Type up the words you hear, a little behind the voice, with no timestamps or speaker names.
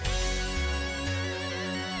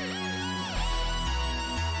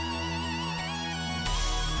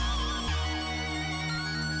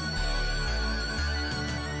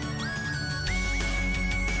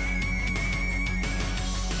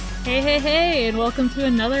Hey, and welcome to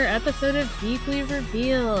another episode of Geekly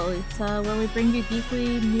Reveal. It's where we bring you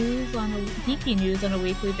geeky news on a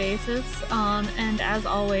weekly basis. And as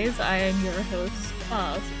always, I am your host,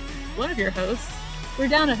 one of your hosts. We're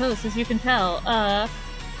down a host, as you can tell,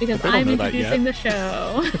 because I'm introducing the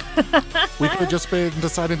show. We could have just been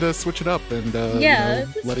deciding to switch it up and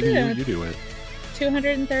letting you do it.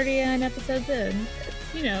 239 episodes in,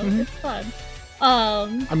 it's fun.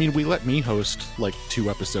 I mean, we let me host like 2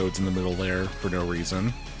 episodes in the middle there for no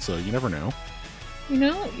reason, so you never know.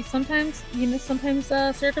 Sometimes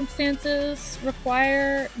circumstances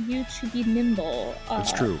require you to be nimble.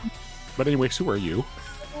 It's true. But anyways, who are you?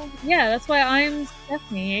 Yeah, that's why I'm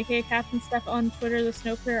Stephanie, aka Captain Steph on Twitter, the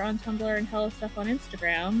Snow Clear on Tumblr, and Hello Steph on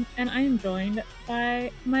Instagram. And I am joined by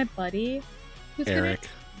my buddy, who's Eric.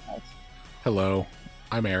 Hello,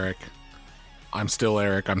 I'm Eric. I'm still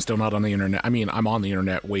Eric. I'm still not on the internet. I mean, I'm on the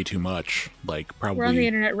internet way too much. Like, probably. We're on the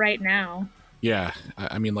internet right now. Yeah.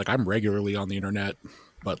 I mean, like, I'm regularly on the internet,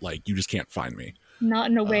 but, like, you just can't find me. Not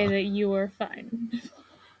in a way that you are fine.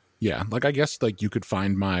 Yeah. Like, I guess, like, you could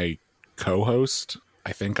find my co-host.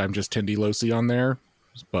 I think I'm just Tindy Losi on there.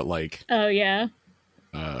 But, like. Oh, yeah.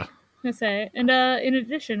 I say. And, in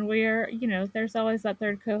addition, we are, there's always that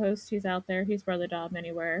third co-host who's out there. He's Brother Dom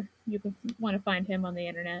anywhere. You can want to find him on the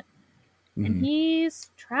internet. And he's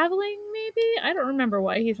traveling, maybe? I don't remember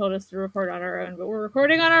why he told us to record on our own, but we're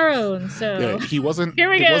recording on our own, so... Yeah, he wasn't... Here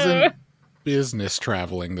we go! It wasn't business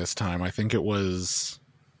traveling this time. I think it was...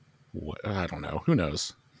 I don't know. Who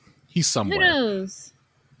knows? He's somewhere. Who knows?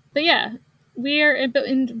 But yeah, we are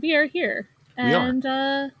here. And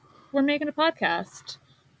we're making a podcast.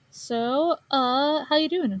 So, how you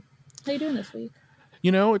doing? How you doing this week?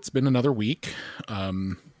 It's been another week.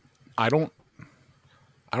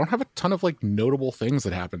 I don't have a ton of like notable things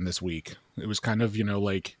that happened this week. It was kind of,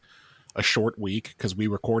 like a short week because we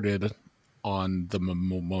recorded on the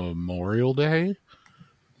Memorial Day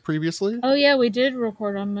previously. Oh yeah, we did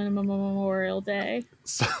record on Memorial Day.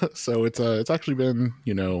 So it's actually been,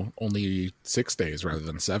 only 6 days rather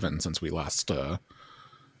than 7 since we last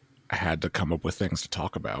had to come up with things to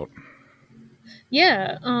talk about.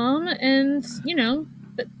 Yeah, and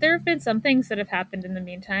but there have been some things that have happened in the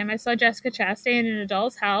meantime. I saw Jessica Chastain in A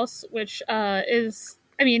Doll's House, which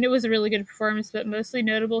it was a really good performance, but mostly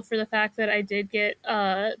notable for the fact that I did get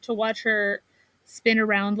to watch her spin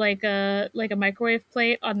around like a microwave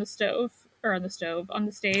plate on the stage for the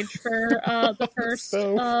first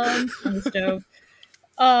on the stove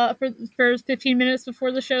for 15 minutes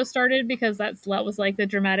before the show started, because that was like the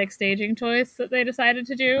dramatic staging choice that they decided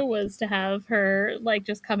to do, was to have her like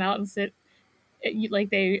just come out and sit. Like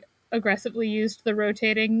they aggressively used the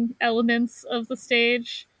rotating elements of the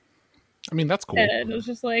stage. I mean, that's cool. And it was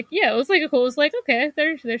just like, yeah, it was like cool. It was like, okay,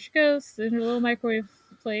 there she goes in her little microwave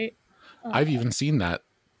plate. I've even seen that.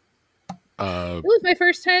 It was my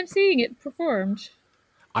first time seeing it performed.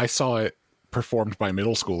 I saw it performed by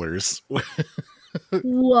middle schoolers.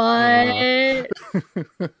 What?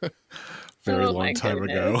 Very long time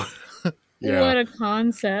ago. Yeah. What a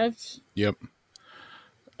concept. Yep.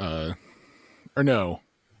 Or no,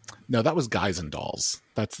 that was Guys and Dolls.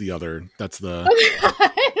 That's the... That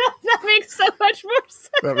makes so much more sense.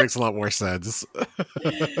 That makes a lot more sense. It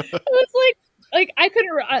was like I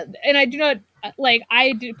couldn't, and I do not,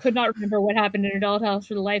 could not remember what happened in Adult House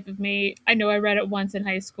for the life of me. I know I read it once in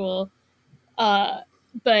high school, but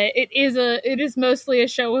it is mostly a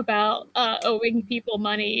show about owing people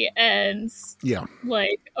money and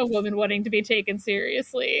like a woman wanting to be taken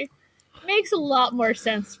seriously. Makes a lot more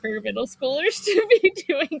sense for middle schoolers to be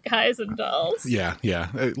doing Guys and Dolls. Yeah.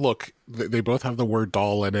 Look, they both have the word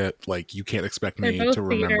doll in it. Like, you can't expect me to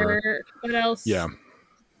remember. Theater. What else? Yeah.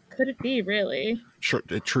 Could it be, really? Sure,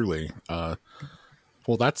 truly. Well,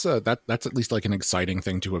 that's at least like an exciting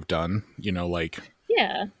thing to have done. Like,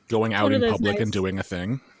 yeah, going out in public and doing a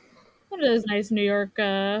thing. One of those nice New York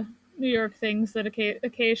things that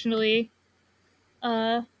occasionally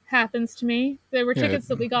happens to me. There were tickets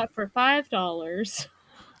that we got for $5.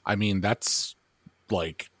 I mean, that's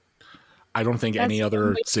like, I don't think any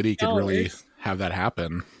other city could really have that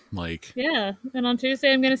happen. Like, yeah, and on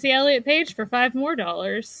Tuesday I'm going to see Elliot Page for $5 more.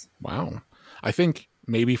 Wow. I think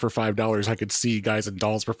maybe for $5 I could see Guys and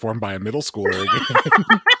Dolls performed by a middle schooler again.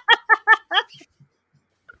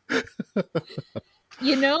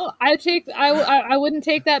 I wouldn't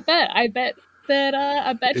take that bet. I bet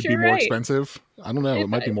It'd you're be more right. expensive. I don't know. It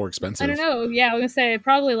might be more expensive. I don't know. Yeah, I was going to say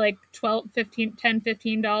probably like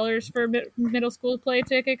 $15 for a middle school play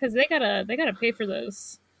ticket, because they gotta pay for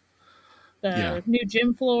those. New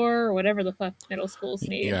gym floor or whatever the fuck middle schools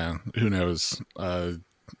need. Yeah, who knows?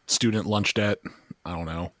 Student lunch debt. I don't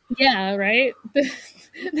know. Yeah, right.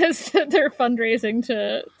 That's their fundraising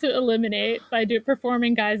to eliminate by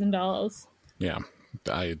performing Guys and Dolls. Yeah,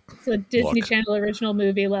 I It's a Disney look. Channel original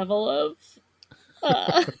movie level of.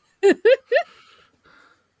 Uh,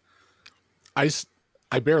 I s-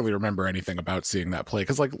 I barely remember anything about seeing that play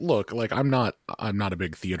because, like, look, like I'm not a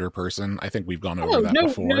big theater person. I think we've gone over oh, that no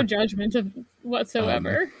before. judgment of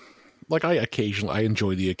whatsoever. Like I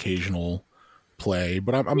enjoy the occasional play,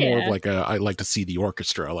 but I'm more of Yeah. like I like to see the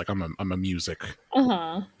orchestra. Like I'm a music Uh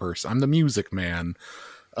huh. person. I'm the music man.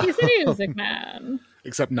 He's a music man.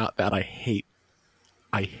 Except not that I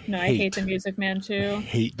No, I hate the hate Music Man too.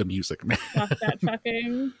 hate the music man. Fuck that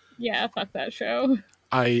fucking. Yeah, fuck that show.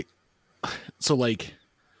 I so like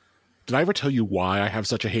did I ever tell you why I have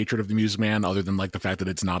such a hatred of the Music Man other than like the fact that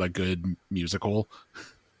it's not a good musical?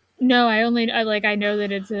 No, I know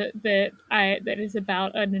that that is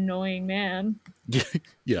about an annoying man.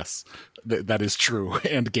 Yes, that is true.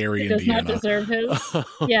 And It Gary, does not Indiana. deserve his.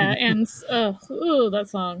 Yeah, and ooh, that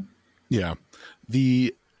song. Yeah.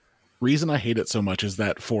 The reason I hate it so much is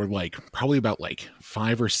that for like probably about like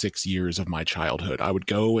 5 or 6 years of my childhood, I would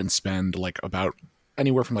go and spend like about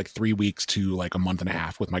anywhere from like 3 weeks to like a month and a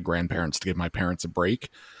half with my grandparents to give my parents a break.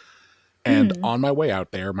 And Mm. on my way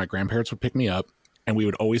out there, my grandparents would pick me up and we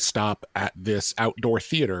would always stop at this outdoor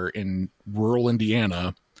theater in rural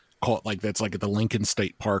Indiana called like that's like at the Lincoln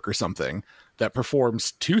State Park or something that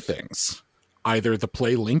performs two things. Either the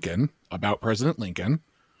play Lincoln about President Lincoln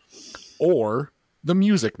or The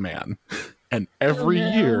Music Man. And Oh no.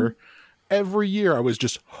 every year I was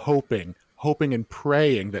just hoping and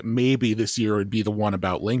praying that maybe this year would be the one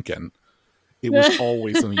about Lincoln. It was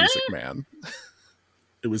always The Music Man.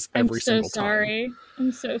 It was I'm every so single time. sorry.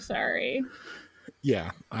 I'm so sorry.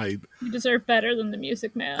 Yeah, You deserve better than the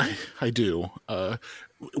Music Man. I do.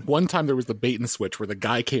 One time there was the bait and switch where the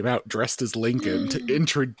guy came out dressed as Lincoln to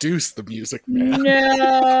introduce The Music Man.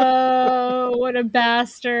 No, what a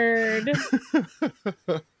bastard.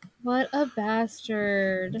 What a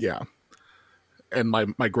bastard. Yeah. And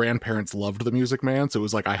my grandparents loved The Music Man, so it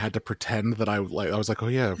was like I had to pretend that I was like, oh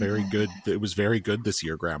yeah, very good. It was very good this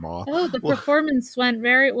year, Grandma. Oh, the Well, performance went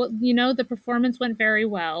very well. The performance went very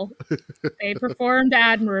well. They performed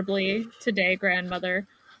admirably today, grandmother.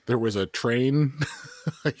 there was a train,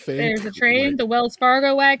 I think. There's a train, Like, the Wells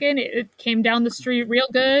Fargo wagon. It came down the street real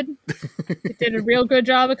good. It did a real good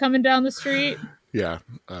job of coming down the street. yeah.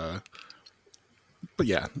 But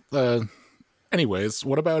yeah. Anyways,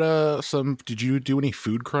 what about some? Did you do any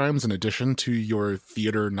food crimes in addition to your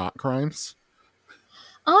theater not crimes?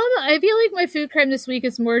 I feel like my food crime this week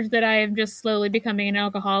is more that I am just slowly becoming an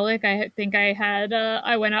alcoholic. I think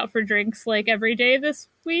I went out for drinks like every day this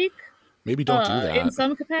week, Maybe don't do in that.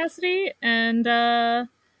 some capacity, and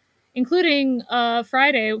including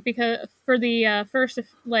Friday because for the first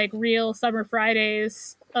like real summer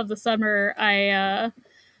Fridays of the summer, I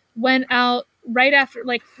went out right after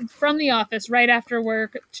like from the office right after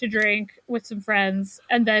work to drink with some friends,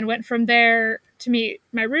 and then went from there to meet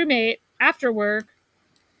my roommate after work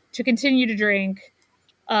to continue to drink,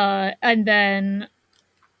 and then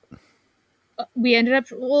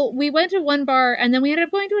we went to one bar and then we ended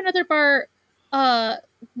up going to another bar.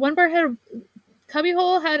 One bar had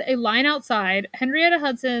Cubbyhole had a line outside. Henrietta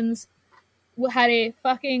Hudson's had a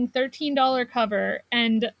fucking $13 cover,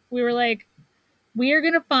 and we were like, we are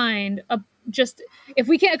gonna find a just if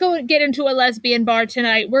we can't go get into a lesbian bar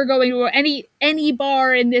tonight, we're going to any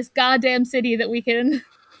bar in this goddamn city that we can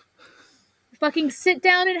fucking sit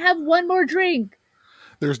down and have one more drink.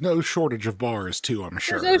 There's no shortage of bars, too. I'm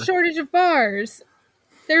sure. There's no shortage of bars.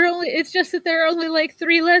 It's just that there are only like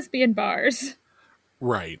 3 lesbian bars.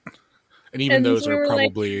 Right. And even And those so we are were like,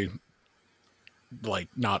 probably like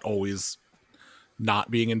not always not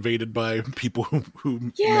being invaded by people who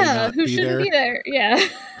may yeah, not who be shouldn't there. be there? Yeah.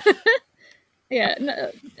 Yeah,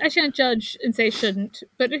 no, I shan't judge and say shouldn't,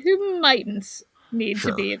 but who mightn't need to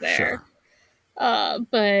Sure, be there. sure.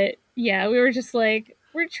 But yeah, we were just like,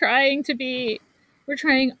 we're trying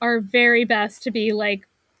our very best to be like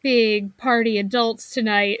big party adults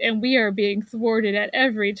tonight, and we are being thwarted at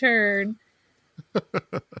every turn.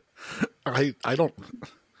 I don't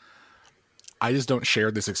I just don't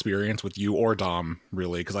share this experience with you or Dom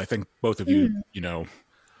really because I think both of you, you know,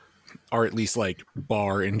 are at least like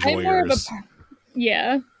bar I'm more of a, enjoyers,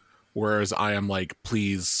 yeah, whereas I am like,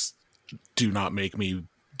 please do not make me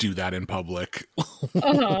do that in public.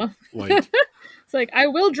 uh-huh. Like, It's like, I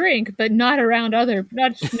will drink, but not around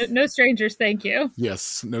no strangers, thank you.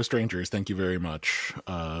 yes, no strangers, thank you very much.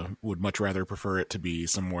 Would much rather prefer it to be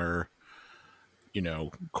somewhere, you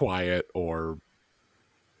know, quiet or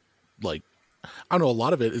like I don't know, a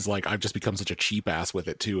lot of it is like I've just become such a cheap ass with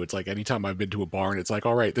it too. It's like anytime I've been to a bar and it's like,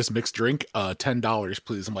 all right, this mixed drink, $10,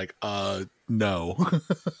 please. I'm like, no.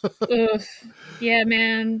 Ugh. Yeah,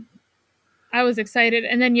 man. I was excited.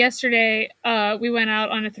 And then yesterday, we went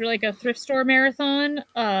out on a thrift store marathon.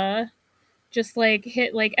 Just like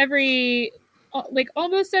hit like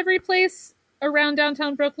almost every place around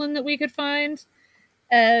downtown Brooklyn that we could find.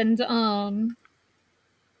 And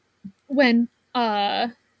when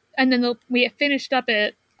and then we finished up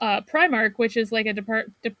at Primark, which is like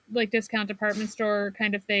a discount department store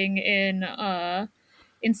kind of thing in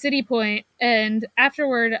City Point. And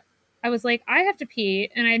afterward, I was like, I have to pee,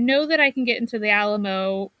 and I know that I can get into the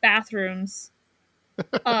Alamo bathrooms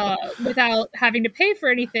without having to pay for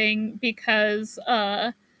anything because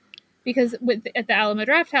at the Alamo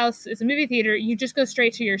Draft House, it's a movie theater. You just go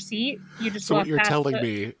straight to your seat. You just So walk what you're past telling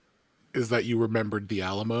me is that you remembered the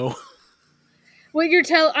Alamo? What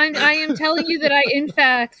I am telling you that in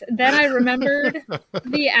fact, then I remembered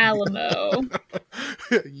the Alamo.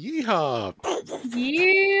 Yeehaw!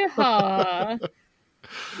 Yeehaw!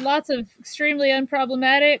 Lots of extremely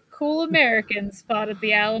unproblematic, cool Americans fought at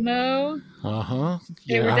the Alamo. Yeah,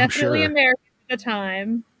 They were definitely sure. Americans at the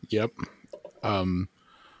time. Yep.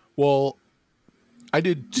 Well, I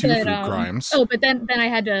did two food crimes. Oh, but then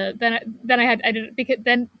I did because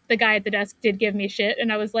then the guy at the desk did give me shit,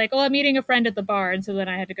 and I was like, "Oh, I'm meeting a friend at the bar," and so then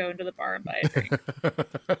I had to go into the bar and buy a drink.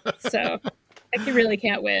 So I really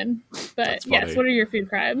can't win. But yes, what are your food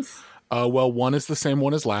crimes? Well, one is the same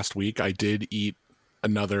one as last week. I did eat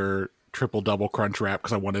another triple double crunch wrap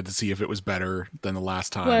because I wanted to see if it was better than the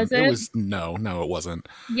last time. Was it? It was no, it wasn't.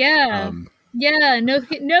 Yeah. Yeah, no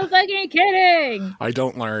fucking kidding. I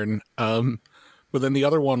don't learn. But then the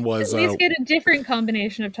other one was at least get a different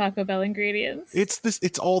combination of Taco Bell ingredients.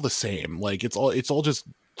 It's all the same. Like it's all just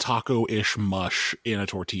taco-ish mush in a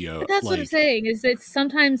tortilla. But that's what I'm saying. Is that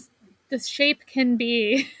sometimes the shape can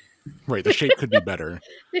be right. The shape could be better.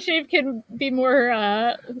 The shape can be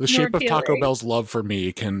more. The shape of Taco Bell's love for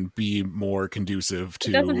me can be more conducive to.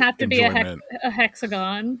 It doesn't have to enjoyment. Be a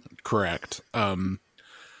hexagon. Correct.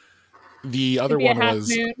 The other one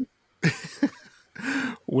was.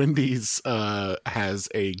 Wendy's has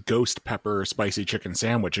a ghost pepper spicy chicken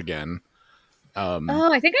sandwich again.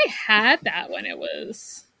 I think I had that when it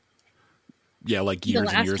was. Yeah, like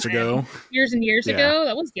years and years ago. Years and years ago.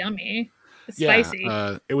 That was yummy. It's spicy.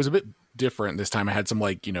 It was a bit different this time. I had some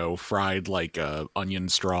fried onion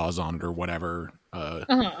straws on it or whatever.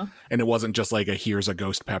 And it wasn't just like here's a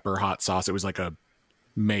ghost pepper hot sauce. It was like a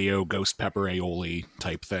mayo ghost pepper aioli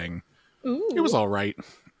type thing. Ooh. It was all right.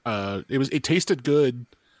 It tasted good,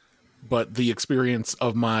 but the experience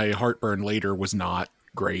of my heartburn later was not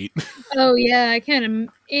great. Oh yeah, I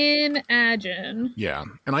can't imagine. Yeah,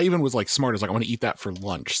 and I even was smart. I was like, I want to eat that for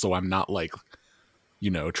lunch, so I'm not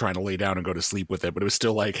trying to lay down and go to sleep with it. But it was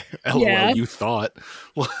still like, LOL, you thought.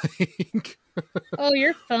 Oh,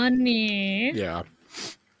 you're funny. Yeah.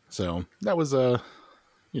 So that was that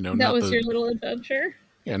was your little adventure.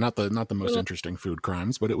 Yeah, not the most interesting food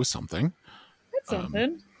crimes, but it was something. That's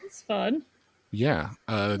something. It's fun. Yeah.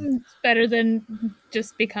 It's better than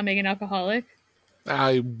just becoming an alcoholic.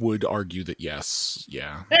 I would argue that yes.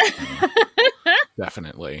 Yeah.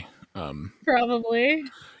 Definitely. Probably.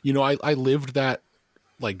 I lived that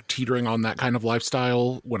teetering on that kind of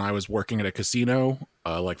lifestyle when I was working at a casino,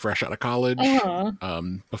 fresh out of college,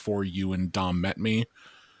 before you and Dom met me.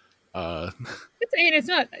 It's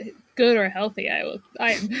not good or healthy.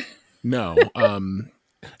 No.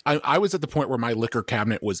 I was at the point where my liquor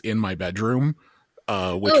cabinet was in my bedroom,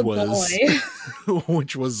 which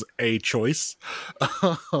was a choice.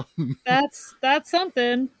 That's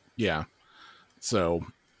something. Yeah. So,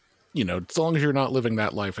 as long as you're not living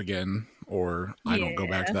that life again, or I don't go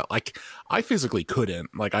back to that. I physically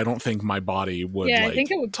couldn't. I don't think my body would. I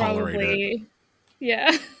think it would tolerate probably. It.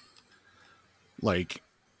 Yeah.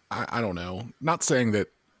 I don't know. Not saying that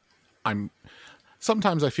I'm.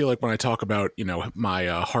 Sometimes I feel like when I talk about, my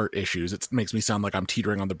heart issues, it makes me sound like I'm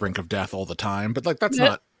teetering on the brink of death all the time. But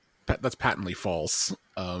that's patently false.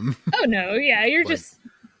 Oh no, yeah, you're just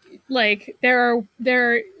there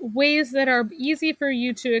are ways that are easy for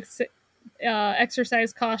you to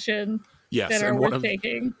exercise caution. Yes, that are worth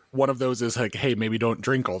taking. One of those is hey, maybe don't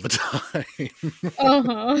drink all the time.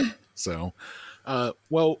 So,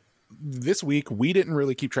 well, this week we didn't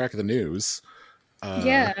really keep track of the news.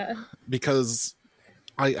 Because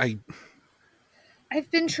I've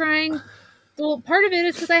been trying. Well, part of it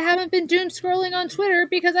is because I haven't been doom scrolling on Twitter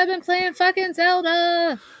because I've been playing fucking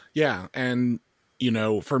Zelda. Yeah, and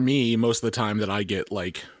for me, most of the time that I get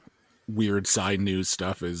weird side news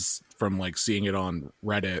stuff is from seeing it on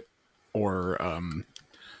Reddit or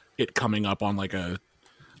it coming up on like I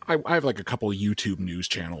have like a couple of YouTube news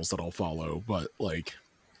channels that I'll follow, but like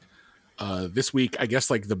this week, I guess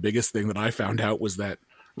like the biggest thing that I found out was that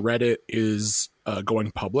Reddit is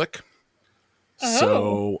going public. Oh.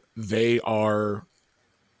 So they are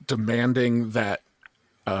demanding that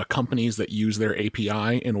companies that use their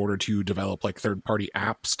API in order to develop like third-party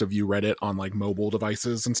apps to view Reddit on like mobile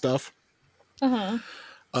devices and stuff,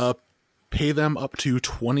 pay them up to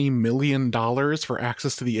 $20 million for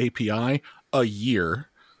access to the API a year,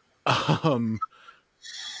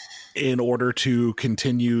 in order to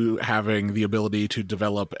continue having the ability to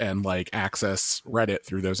develop and like access Reddit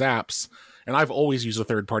through those apps. And I've always used a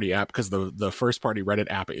third-party app because the first-party Reddit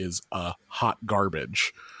app is hot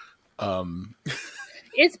garbage.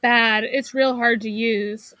 It's bad. It's real hard to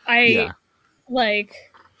use. Yeah. And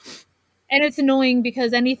it's annoying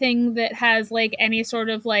because anything that has like any sort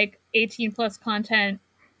of like 18 plus content,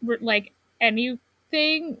 like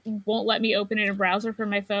anything, won't let me open in a browser for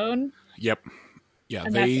my phone. Yep. Yeah,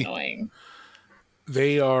 and that's annoying.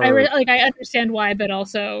 They are. I understand why, but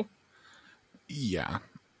also, yeah,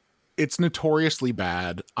 it's notoriously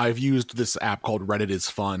bad. I've used this app called Reddit is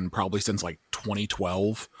Fun probably since like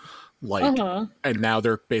 2012. Like, and now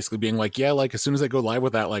they're basically being like, yeah, like as soon as they go live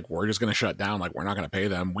with that, like we're just gonna shut down. Like we're not gonna pay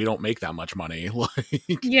them. We don't make that much money.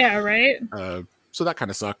 Like, yeah, right. So that kind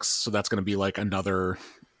of sucks. So that's gonna be like another,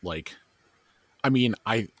 like, I mean,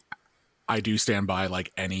 I do stand by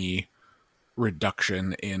like any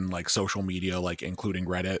reduction in like social media, like including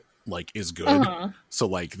Reddit, like is good. So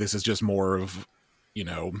like this is just more of, you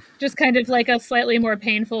know, just kind of like a slightly more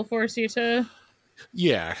painful force you to.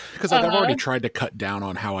 Yeah, because like I've already tried to cut down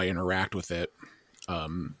on how I interact with it,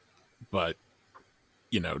 but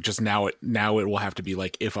you know, just now it will have to be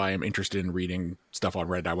like if I am interested in reading stuff on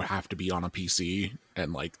Reddit, I would have to be on a PC,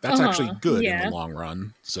 and like that's actually good in the long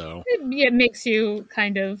run. So it makes you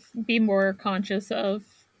kind of be more conscious of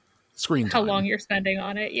screen time, how long you're spending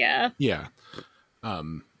on it. Yeah.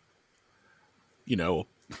 You know,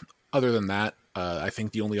 other than that, I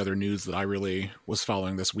think the only other news that I really was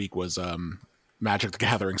following this week was Magic the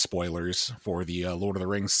Gathering spoilers for the Lord of the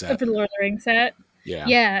Rings set. For the Lord of the Rings set. Yeah.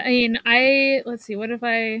 Yeah. I mean, let's see, what if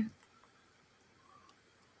the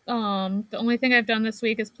only thing I've done this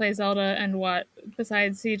week is play Zelda and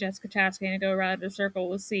besides see Jessica Chastain and go around in a circle,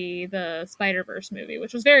 was see the Spider-Verse movie,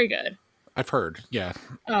 which was very good. I've heard. Yeah.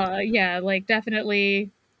 Yeah, like definitely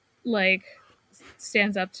like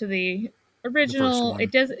stands up to the original.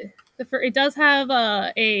 It does have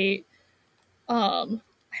a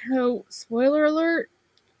I don't know, spoiler alert,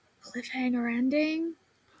 cliffhanger ending.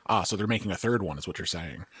 So they're making a third one, is what you're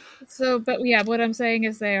saying. So, but yeah, what I'm saying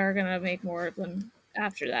is they are gonna make more of them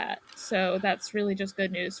after that. So that's really just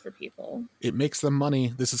good news for people. It makes them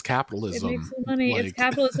money. This is capitalism. It makes them money. It's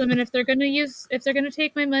capitalism, and if they're gonna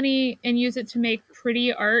take my money and use it to make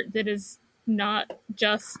pretty art that is not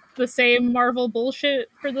just the same Marvel bullshit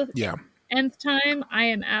for the nth time, I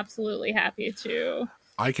am absolutely happy to.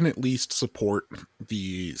 I can at least support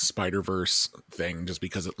the Spider-Verse thing just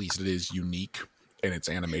because at least it is unique in its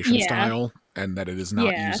animation style, and that it is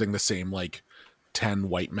not using the same like 10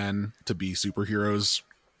 white men to be superheroes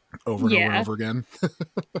over and over and over again.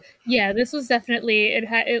 Yeah, this was definitely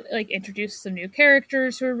it like introduced some new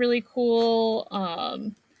characters who are really cool.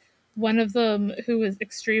 One of them who was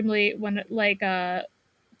extremely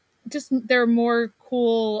just there are more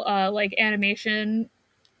cool like animation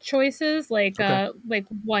choices, like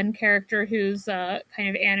one character who's kind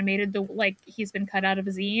of animated like he's been cut out of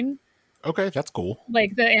a zine. Okay, that's cool.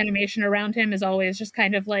 Like the animation around him is always just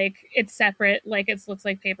kind of like it's separate, like it looks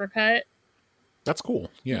like paper cut. That's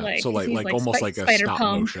cool. Yeah. So like almost like a stop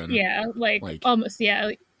motion. Yeah, like almost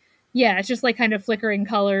yeah. It's just like kind of flickering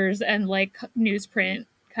colors and like newsprint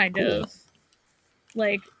kind of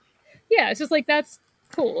like it's just like that's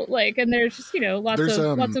cool. Like, and there's just lots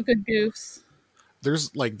of good goofs.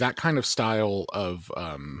 There's like that kind of style of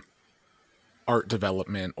art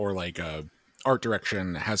development or like art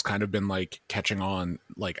direction has kind of been like catching on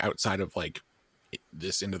like outside of like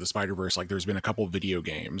this Into the Spider-Verse. Like there's been a couple of video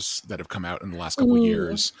games that have come out in the last couple of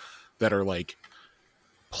years that are like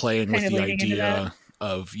playing with the idea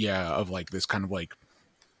of like this kind of like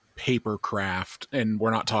paper craft, and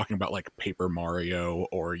we're not talking about like Paper Mario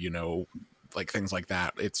or like things like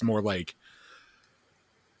that. It's more like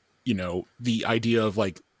the idea of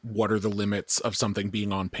like what are the limits of something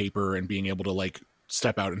being on paper and being able to like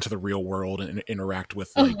step out into the real world and interact with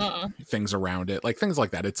like things around it, like things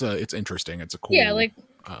like that. It's interesting. It's a cool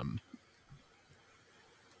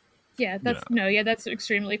that's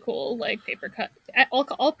extremely cool. Like paper cut,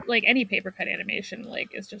 all like any paper cut animation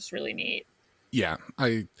like is just really neat. Yeah,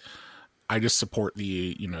 I just support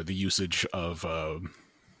the the usage of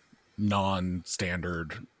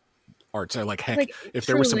non-standard arts. I like, heck, Like, if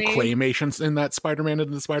there was some truly. claymations in that Spider-Man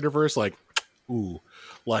into the Spider-Verse, like, ooh,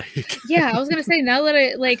 like Yeah, I was gonna say, now that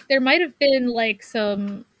I like, there might have been like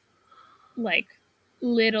some like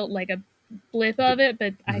little like a blip of it,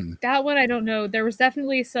 but that one I don't know. There was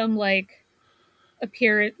definitely some like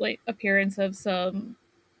appearance of some,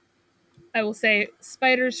 I will say,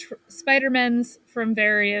 Spider-Mans from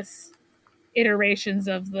various iterations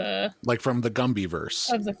like from the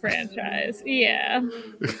Gumbyverse. of the franchise. Yeah.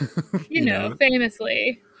 You know,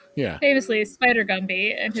 Famously. yeah, Famously Spider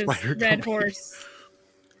Gumby and his Spider red Gumby. horse,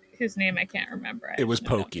 whose name I can't remember. I It was have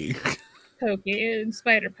no notes. Pokey. Pokey and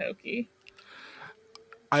Spider Pokey.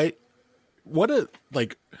 I what a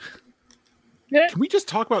like. Can we just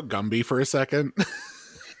talk about Gumby for a second?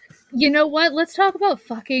 You know what? Let's talk about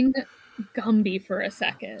fucking Gumby for a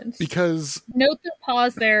second. Because Note the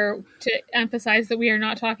pause there to emphasize that we are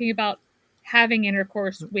not talking about having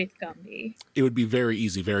intercourse with Gumby. it would be very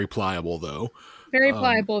easy, very pliable, though. Very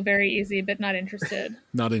pliable, very easy, but not interested.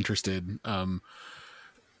 Not interested.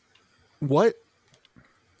 What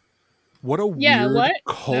a weird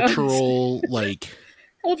cultural like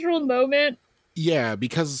cultural moment. Yeah,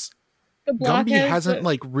 because The Gumby hasn't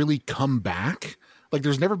like really come back. Like,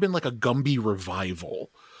 there's never been like a Gumby revival.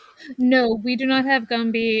 No, we do not have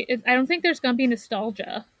Gumby. I don't think there's Gumby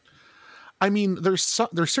nostalgia. I mean, there's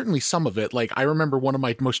certainly some of it. Like, I remember one of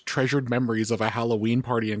my most treasured memories of a Halloween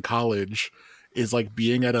party in college is like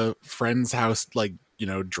being at a friend's house, like,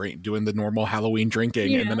 doing the normal Halloween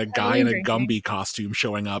drinking, and then a guy in a Gumby costume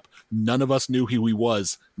showing up. None of us knew who he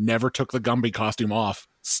was. Never took the Gumby costume off.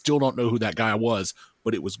 Still don't know who that guy was,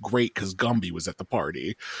 but it was great because Gumby was at the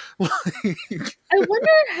party. I wonder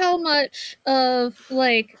how much of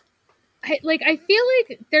I feel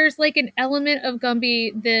like there's like an element of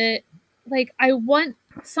Gumby that like I want.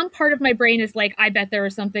 Some part of my brain is like, I bet there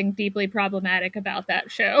was something deeply problematic about that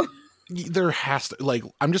show. There has to, like,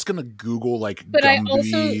 I'm just gonna Google like but Gumby, I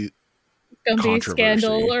also Gumby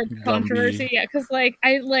scandal or controversy. Yeah, because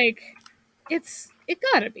it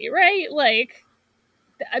gotta be right. Like,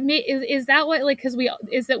 I mean, is that what, like, because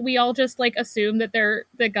we all just like assume that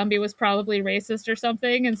that Gumby was probably racist or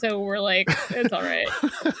something, and so we're like, it's all right.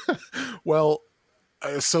 Well,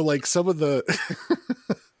 so like some of the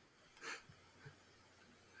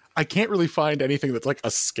I can't really find anything that's like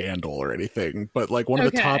a scandal or anything, but like one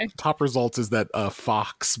of the top results is that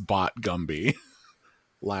Fox bought Gumby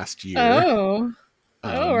last year. Are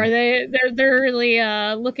they're really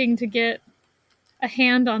looking to get a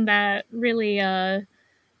hand on that really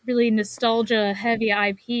nostalgia heavy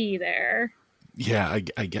IP there? Yeah,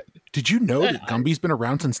 I get. Did you know that Gumby's been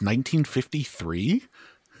around since 1953?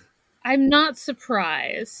 I'm not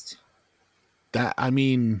surprised. I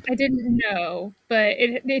mean, I didn't know, but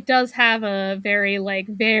it does have a very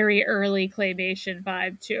early claymation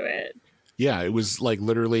vibe to it. Yeah, it was like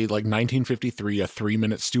literally like 1953, a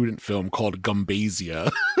 3-minute student film called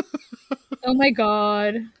Gumbasia. Oh my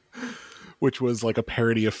god. Which was like a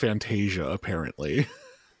parody of Fantasia, apparently.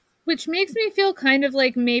 Which makes me feel kind of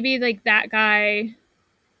like maybe like that guy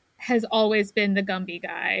has always been the Gumby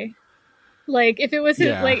guy. Like, if it was his,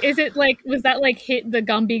 like, is it like, was that like the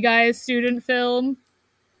Gumby guy's student film?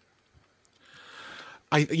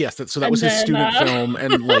 Yes, so that was his student film,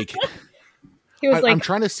 and like he was like, I'm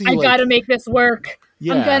trying to see. I gotta make this work.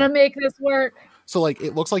 Yeah. I'm gonna make this work. So like,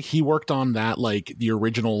 it looks like he worked on that, like the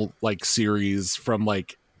original like series from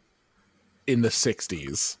like in the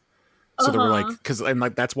 60s. So they were like,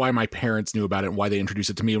 that's why my parents knew about it and why they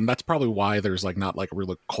introduced it to me. And that's probably why there's like not like a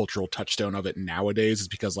real cultural touchstone of it nowadays, is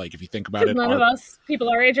because like, if you think about it, none of us people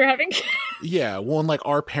our age are having kids. Yeah. Well, and like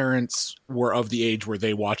our parents were of the age where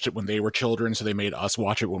they watched it when they were children. So they made us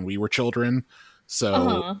watch it when we were children.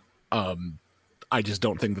 So, I just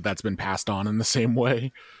don't think that that's been passed on in the same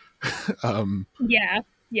way.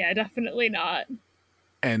 Yeah, definitely not.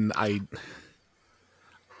 And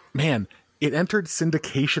man, it entered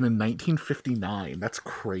syndication in 1959. That's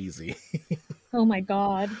crazy. Oh my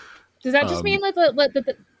god! Does that just mean like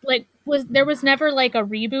there was never like a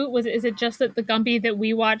reboot? Is it just that the Gumby that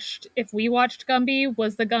we watched, if we watched Gumby,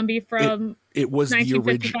 was the Gumby from it was the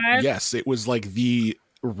original? Yes, it was like the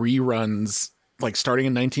reruns. Like, starting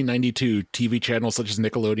in 1992, TV channels such as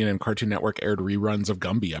Nickelodeon and Cartoon Network aired reruns of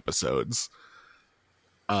Gumby episodes.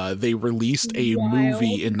 They released a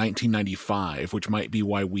movie in 1995, which might be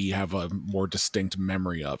why we have a more distinct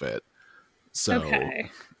memory of it. So,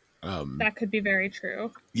 that could be very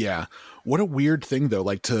true. Yeah. What a weird thing, though,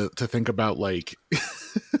 like to think about, like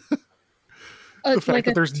the fact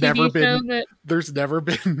that there's never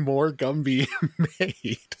been more Gumby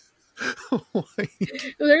made. Like,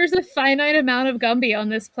 There's a finite amount of Gumby on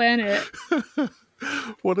this planet.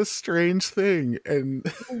 what a strange thing. And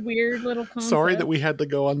Weird little sorry that concept. we had to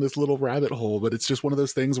go on this little rabbit hole, but it's just one of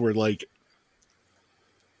those things where like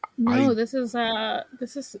No, this is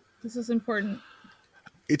important.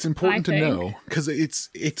 it's I important to think. know because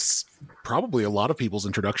it's probably a lot of people's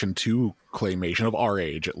introduction to claymation of our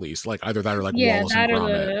age, at least. Like either that or like Yeah, Wallace and that or Gromit.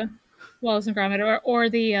 the Wallace and Gromit, or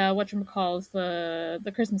the whatchamacalls,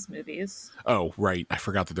 the Christmas movies. Oh, right. I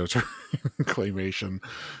forgot that those are claymation.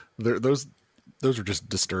 Those are just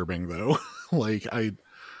disturbing though. Like I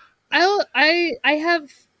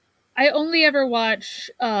only ever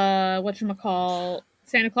watch whatchamacall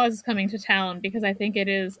Santa Claus is Coming to Town because I think it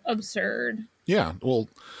is absurd. yeah, well,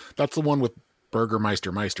 that's the one with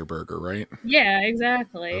Burgermeister Meisterburger, right? Yeah,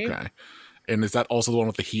 exactly. Okay. And is that also the one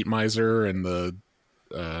with the Heat Miser and the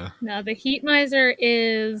Now the Heat Miser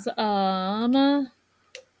is The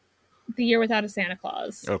Year Without a Santa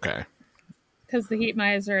Claus. okay. Because the Heat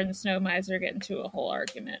Miser and the Snow Miser get into a whole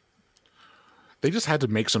argument. They just had to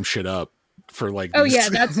make some shit up for like Oh these yeah,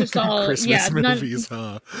 that's just all. Christmas Yeah, movies,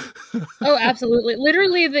 huh? oh, absolutely.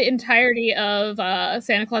 Literally, the entirety of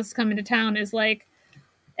Santa Claus is Coming to Town is like,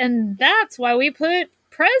 and that's why we put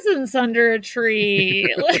presents under a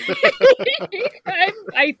tree.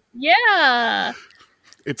 Yeah.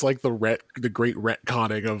 It's like the great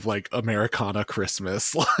retconning of like Americana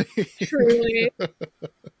Christmas. Like, Truly.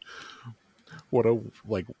 what a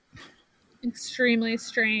like. Extremely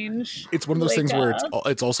strange. It's one of those things where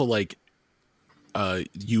it's also like,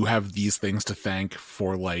 you have these things to thank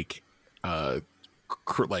for like,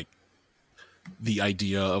 like the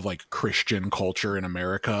idea of like Christian culture in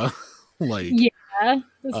America, like yeah,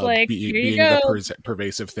 it's like here you being go. the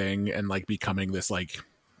pervasive thing and like becoming this like,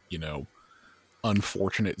 you know,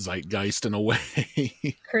 unfortunate zeitgeist in a way.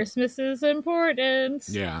 Christmas is important.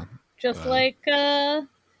 Yeah, just like it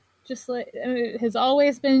has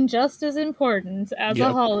always been just as important as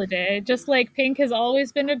a holiday. Just like pink has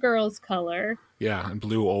always been a girl's color. Yeah, and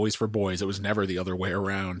blue always for boys. It was never the other way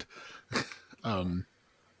around.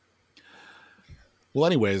 Well,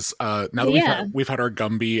 anyways, now that we've had our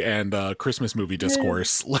Gumby and Christmas movie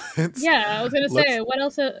discourse, I was gonna say, what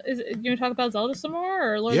else is it? You want to talk about Zelda some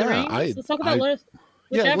more, or Lord of the Rings? Let's talk about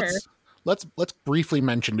whichever. Let's briefly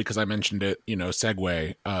mention, because I mentioned it. You know,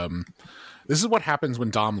 segue. This is what happens when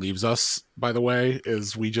Dom leaves us. By the way,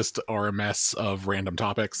 is we just are a mess of random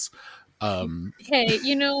topics. Hey,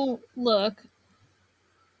 look,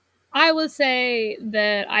 I would say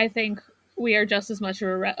that I think we are just as much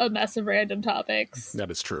of a mess of random topics. That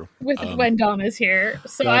is true. With when Dom is here,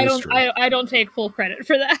 so I don't take full credit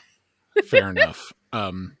for that. Fair enough.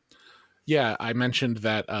 Yeah, I mentioned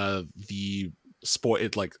that the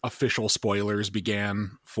official spoilers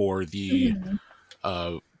began for the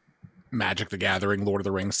Magic the Gathering Lord of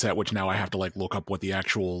the Rings set, which now I have to like look up what the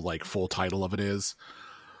actual like full title of it is.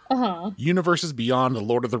 Universes Beyond the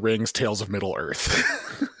Lord of the Rings: Tales of Middle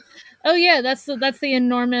Earth. Oh yeah, that's the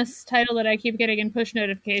enormous title that I keep getting in push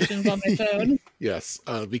notifications on my phone. Yes,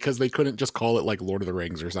 because they couldn't just call it like Lord of the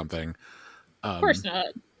Rings or something. Of course not.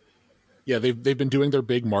 Yeah, they've been doing their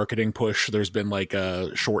big marketing push. There's been like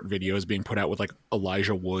short videos being put out with like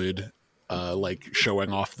Elijah Wood, like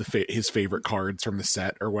showing off his favorite cards from the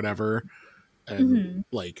set or whatever. And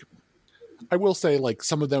like, I will say, like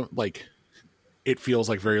some of them, like it feels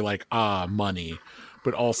like very like money.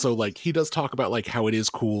 But also, like, he does talk about, like, how it is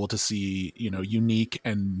cool to see, you know, unique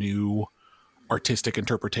and new artistic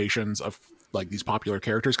interpretations of, like, these popular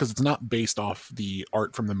characters, because it's not based off the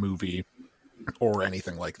art from the movie or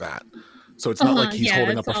anything like that. So it's not like he's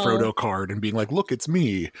holding up a Frodo card and being like, look, it's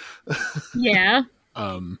me. Yeah.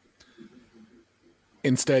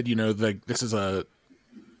 Instead, you know, this is a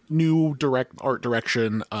new art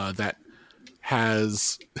direction that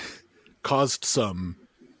has caused some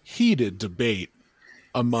heated debate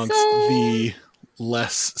amongst the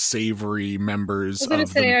less savory members. I was going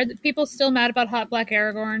to say, are people still mad about Hot Black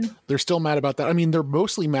Aragorn? They're still mad about that. I mean, they're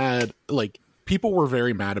mostly mad. Like, people were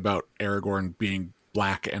very mad about Aragorn being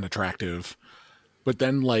black and attractive. But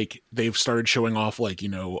then, like, they've started showing off, like, you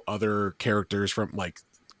know, other characters from, like,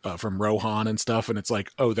 from Rohan and stuff. And it's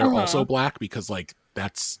like, oh, they're also black because, like,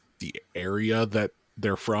 that's the area that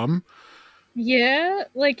they're from. Yeah.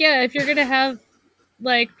 Like, yeah, if you're going to have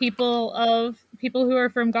like people who are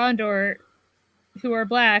from Gondor who are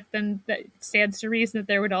black, then that stands to reason that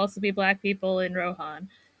there would also be black people in Rohan.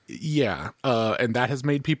 Yeah, and that has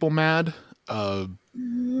made people mad,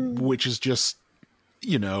 which is just,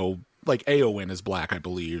 you know, like Éowyn is black, I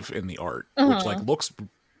believe, in the art, which like looks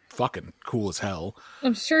fucking cool as hell.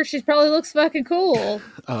 I'm sure she probably looks fucking cool.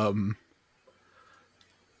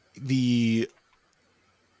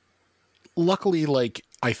 luckily, like,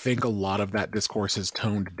 I think a lot of that discourse has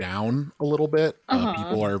toned down a little bit.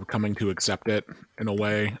 People are coming to accept it in a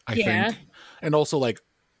way, I think. And also, like,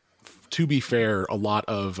 to be fair, a lot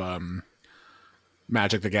of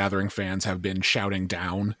Magic the Gathering fans have been shouting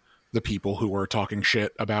down the people who were talking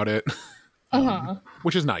shit about it,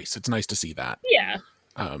 which is nice. It's nice to see that. Yeah.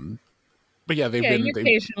 But yeah, you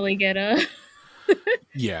occasionally get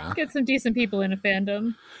get some decent people in a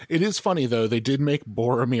fandom. It is funny though, they did make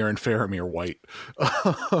Boromir and Faramir white.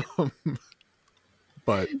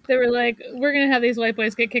 But they were like, we're gonna have these white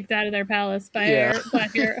boys get kicked out of their palace by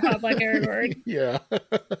Black Aragorn. Yeah.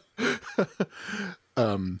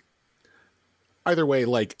 Either way,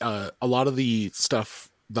 like, a lot of the stuff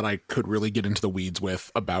that I could really get into the weeds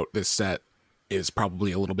with about this set is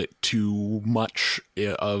probably a little bit too much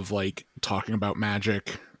of, like, talking about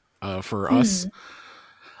Magic for us.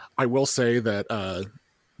 I will say that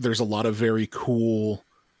there's a lot of very cool,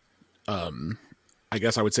 I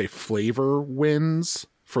guess I would say, flavor wins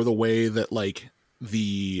for the way that, like,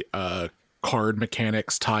 the card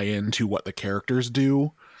mechanics tie into what the characters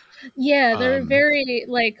do. Yeah, they're very,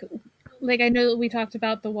 like I know that we talked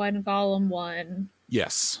about the one Gollum one.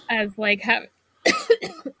 Yes. As, like,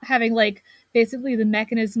 having, like, basically the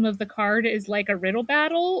mechanism of the card is like a riddle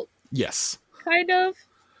battle. Yes. Kind of.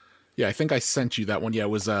 Yeah, I think I sent you that one. Yeah, it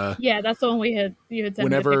was yeah, that's the one you had sent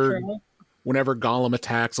me a picture of. Whenever Gollum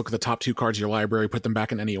attacks, look at the top 2 cards of your library, put them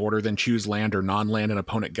back in any order, then choose land or non-land, and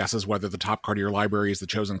opponent guesses whether the top card of your library is the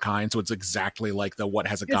chosen kind. So it's exactly like the what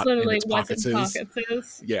has it got in its pockets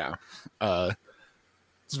is. Yeah.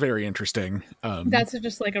 It's very interesting. That's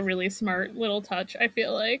just like a really smart little touch, I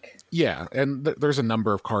feel like. Yeah, and there's a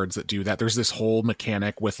number of cards that do that. There's this whole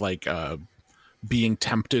mechanic with, like, being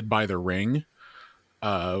tempted by the ring,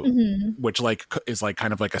 which, like, is, like,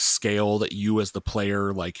 kind of like a scale that you as the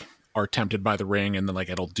player, like, are tempted by the ring, and then, like,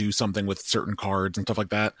 it'll do something with certain cards and stuff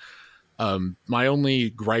like that. My only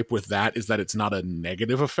gripe with that is that it's not a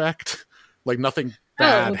negative effect. Like, nothing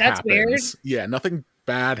bad happens. Weird. Yeah, nothing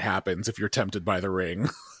bad happens if you're tempted by the ring.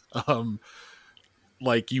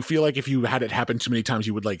 Like, you feel like if you had it happen too many times,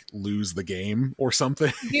 you would, like, lose the game or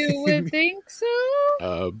something. You would think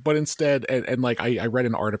so? But instead, and like, I read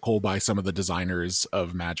an article by some of the designers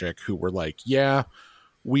of Magic who were like, yeah,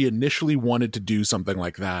 we initially wanted to do something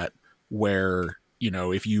like that, where, you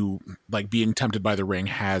know, if you, like, being tempted by the ring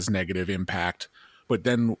has negative impact, but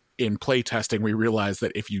then in play testing, we realized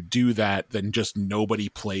that if you do that, then just nobody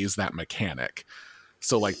plays that mechanic.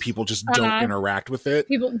 So, like, people just don't interact with it.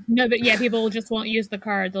 People just won't use the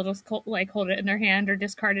card. They'll just, like, hold it in their hand or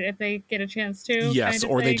discard it if they get a chance to. Yes,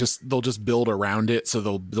 or they'll just build around it. So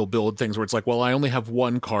they'll build things where it's like, well, I only have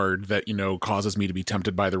one card that, you know, causes me to be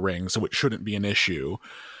tempted by the ring, so it shouldn't be an issue.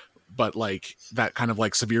 But, like, that kind of,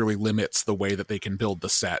 like, severely limits the way that they can build the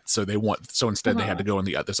set. So instead they had to go in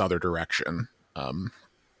this other direction.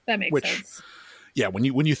 That makes sense. Yeah,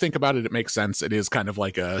 when you think about it, it makes sense. It is kind of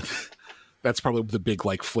like that's probably the big,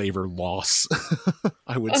 like, flavor loss,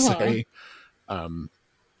 I would say.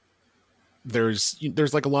 There's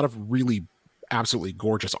like a lot of really absolutely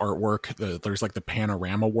gorgeous artwork. There's like the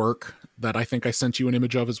panorama work that I think I sent you an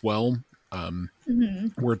image of as well,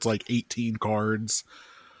 where it's like 18 cards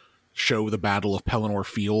show the Battle of Pelennor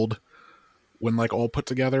Field when, like, all put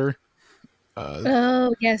together.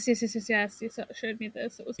 Yes. You showed me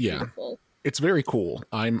this. It was beautiful. It's very cool.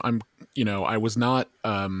 I'm you know, I was not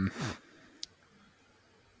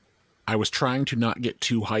I was trying to not get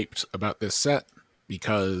too hyped about this set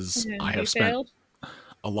because I have spent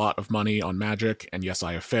a lot of money on Magic, and yes,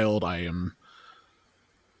 I have failed.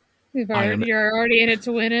 You're already in it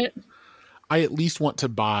to win it. I at least want to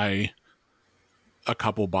buy a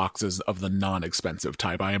couple boxes of the non-expensive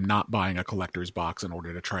type. I am not buying a collector's box in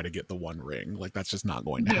order to try to get the one ring. Like, that's just not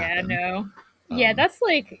going to happen. Yeah, no.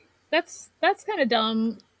 That's kind of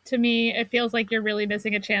dumb to me. It feels like you're really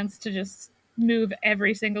missing a chance to just move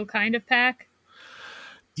every single kind of pack.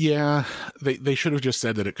 Yeah, they should have just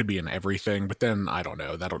said that it could be in everything, but then I don't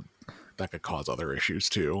know, that could cause other issues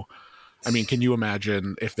too. I mean, can you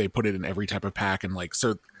imagine if they put it in every type of pack? And, like,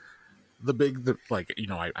 so like, you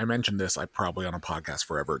know, I mentioned this, I probably on a podcast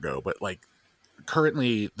forever ago, but, like,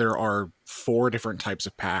 currently there are 4 different types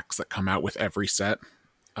of packs that come out with every set.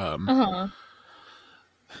 The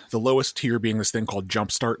lowest tier being this thing called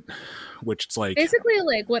Jumpstart, which it's like, basically,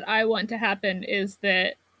 like, what I want to happen is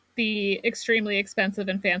that the extremely expensive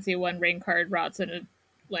and fancy one ring card rots in a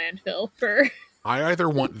landfill for I either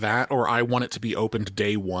want that or I want it to be opened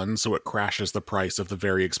day one so it crashes the price of the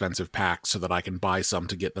very expensive pack so that I can buy some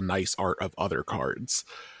to get the nice art of other cards.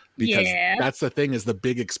 Because that's the thing, is the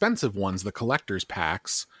big expensive ones, the collector's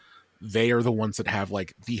packs, they are the ones that have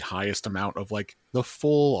like the highest amount of like the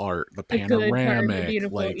full art, the The good cards, the panoramic,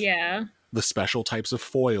 beautiful, like yeah. the special types of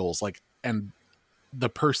foils, like, and the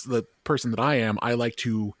person that I am, I like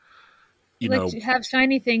to, You like to have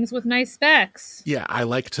shiny things with nice specs. yeah, I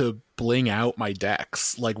like to bling out my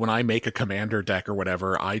decks. Like when I make a commander deck or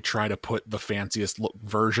whatever, I try to put the fanciest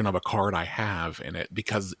version of a card I have in it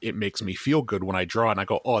because it makes me feel good when I draw and I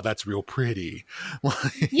go, oh, that's real pretty.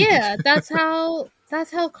 Yeah, that's how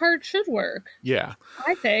cards should work. Yeah.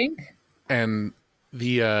 I think. And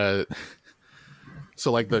the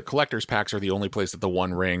so like the collector's packs are the only place that the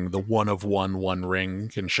one of one ring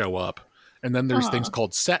can show up. And then there's things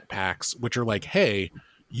called set packs, which are like, hey,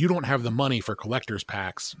 you don't have the money for collector's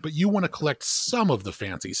packs, but you want to collect some of the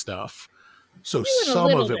fancy stuff. So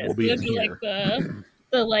some of it will be in here. Like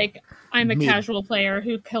the like, I'm a casual player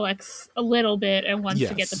who collects a little bit and wants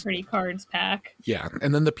to get the pretty cards pack. Yeah.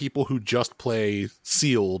 And then the people who just play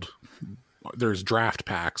sealed, there's draft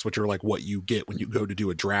packs, which are like what you get when you go to do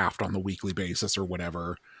a draft on the weekly basis or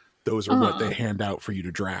whatever. Those are what they hand out for you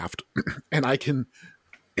to draft. And I can...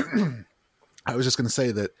 I was just going to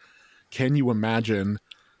say that, can you imagine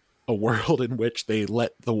a world in which they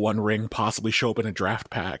let the one ring possibly show up in a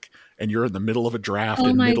draft pack and you're in the middle of a draft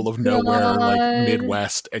in middle of nowhere, like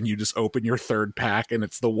Midwest, and you just open your third pack and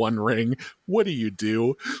it's the one ring? What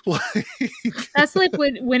do? Like, that's like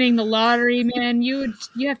winning the lottery, man. You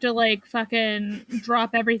have to like fucking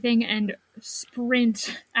drop everything and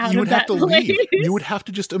sprint out of that place. Leave. You would have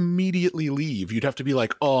to just immediately leave. You'd have to be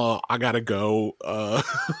like, oh, I gotta go.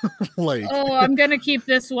 Like, oh, I'm gonna keep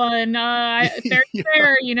this one.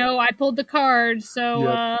 Fair, you know, I pulled the card,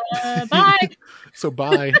 so bye. So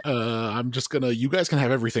bye. I'm just gonna. You guys can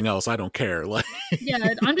have everything else. I don't care. Like,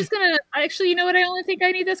 yeah, I'm just gonna. Actually, you know what? I only think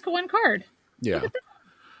I need this one card. Yeah.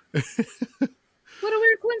 What a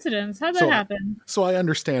weird coincidence. How'd that happen? So I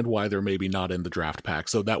understand why they're maybe not in the draft pack.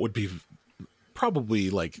 So that would be probably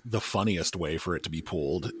like the funniest way for it to be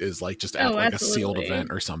pulled, is like just at like a sealed event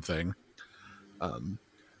or something. But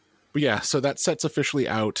yeah, so that set's officially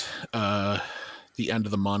out the end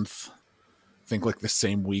of the month. I think like the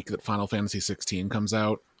same week that Final Fantasy 16 comes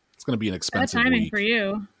out. It's going to be an expensive bad timing week for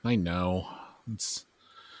you. I know.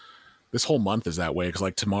 This whole month is that way, because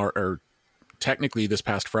like tomorrow, or technically this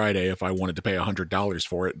past Friday, if I wanted to pay $100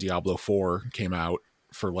 for it, Diablo 4 came out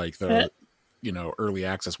for like the early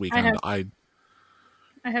access weekend. I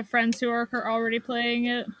have friends who are already playing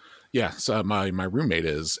it. Yeah, so my roommate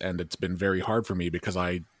is, and it's been very hard for me because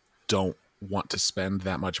I don't want to spend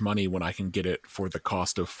that much money when I can get it for the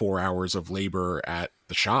cost of 4 hours of labor at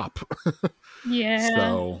the shop. Yeah.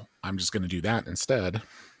 So I'm just going to do that instead.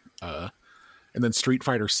 And then Street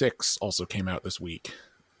Fighter 6 also came out this week.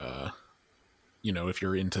 If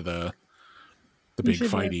you're into the big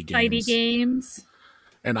fighty games.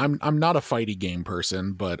 And I'm not a fighty game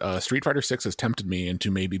person, but Street Fighter 6 has tempted me into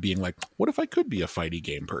maybe being like, what if I could be a fighty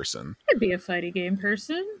game person? I'd be a fighty game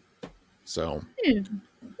person. So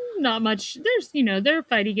not much. There's there are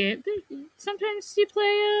fighty games. Sometimes you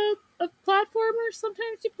play a platformer,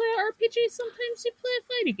 sometimes you play an RPG, sometimes you play a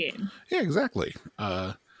fighty game. Yeah, exactly.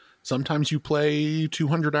 Sometimes you play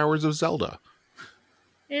 200 hours of Zelda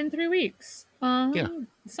in 3 weeks. Yeah,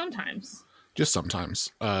 sometimes. Just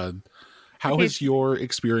sometimes. How has your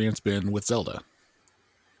experience been with Zelda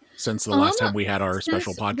since the last time we had our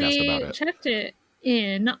special podcast about it? Checked it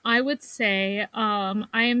in. I would say I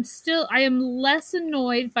am less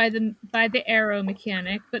annoyed by the arrow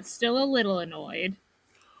mechanic, but still a little annoyed.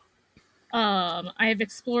 I have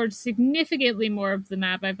explored significantly more of the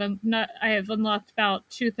map. I have unlocked about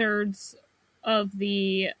 2/3 of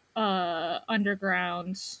the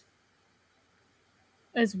underground,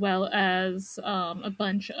 as well as a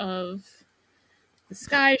bunch of the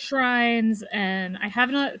sky shrines, and I have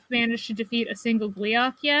not managed to defeat a single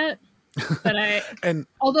Gleeok yet. But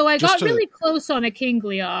although I got really close on a King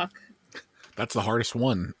Gleeok. That's the hardest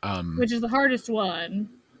one. Which is the hardest one.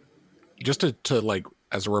 Just to like,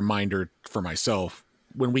 as a reminder for myself,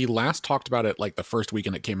 when we last talked about it, like the first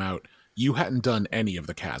weekend it came out, you hadn't done any of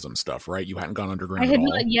the chasm stuff, right? You hadn't gone underground. I had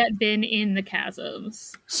not yet been in the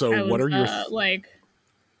chasms. So what are your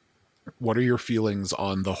what are your feelings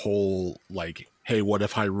on the whole, like, hey, what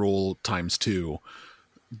if Hyrule ×2,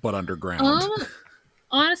 but underground?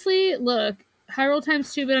 Honestly, look, Hyrule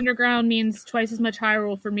 ×2 but underground means twice as much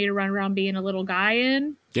Hyrule for me to run around being a little guy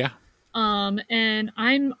in. Yeah. And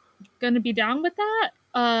I'm gonna be down with that.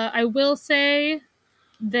 I will say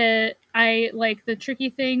that the tricky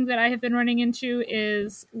thing that I have been running into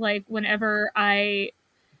is like whenever I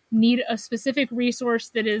need a specific resource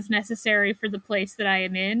that is necessary for the place that I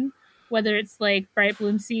am in, whether it's like bright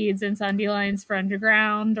bloom seeds and dandelions for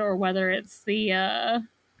underground, or whether it's the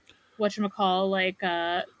whatchamacall, like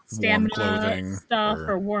Warm stamina clothing stuff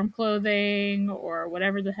or or warm clothing or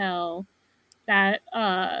whatever the hell.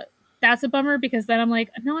 That's a bummer, because then I'm like,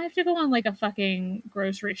 no, I have to go on like a fucking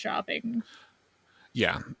grocery shopping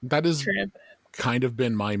yeah, that has trip. kind of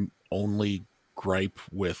been my only gripe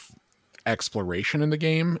with exploration in the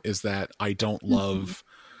game, is that I don't Mm-hmm. love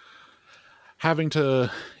having to,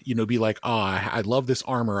 be like, I love this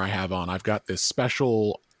armor I have on. I've got this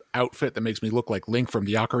special outfit that makes me look like Link from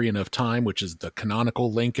the Ocarina of Time, which is the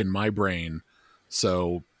canonical Link in my brain.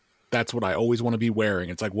 So that's what I always want to be wearing.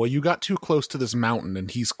 It's like, well, you got too close to this mountain and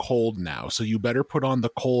he's cold now, so you better put on the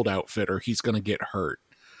cold outfit or he's going to get hurt.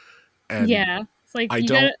 And Yeah, it's like I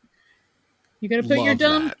don't you gotta put your love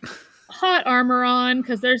dumb that. hot armor on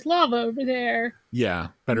because there's lava over there. Yeah,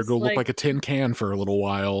 better It's go look like like a tin can for a little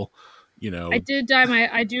while, I do dye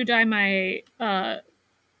my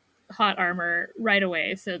hot armor right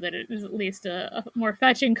away so that it is at least a more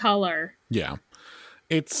fetching color. Yeah.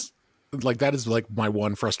 It's like, that is like my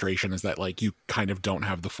one frustration, is that like you kind of don't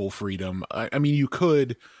have the full freedom. I mean, you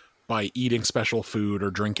could by eating special food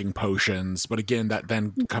or drinking potions, but again, that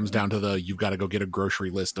then comes down to you've got to go get a grocery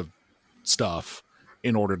list of stuff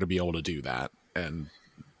in order to be able to do that, and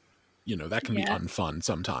that can be Yeah. unfun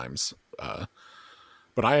sometimes.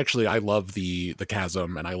 But I love the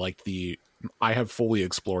chasm, and I have fully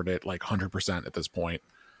explored it like 100% at this point,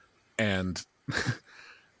 and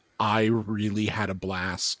I really had a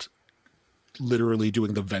blast literally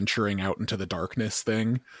doing the venturing out into the darkness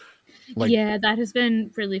thing. Like, Yeah, that has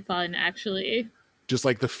been really fun, actually. just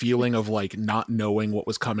like the feeling of like not knowing what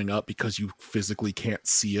was coming up because you physically can't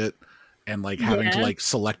see it, and like having to Yeah. like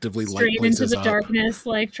selectively light Straight into places the up. darkness,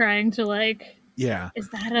 like trying to like, Yeah. is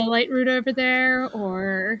that a light route over there,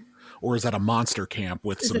 or Or is that a monster camp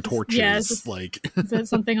with is some it? Yeah, torches? Like, is that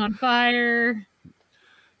something on fire?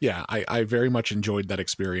 yeah, I very much enjoyed that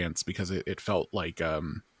experience because it felt like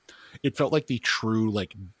the true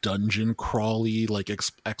like dungeon crawly like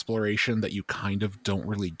exploration that you kind of don't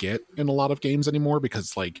really get in a lot of games anymore,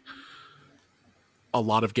 because like a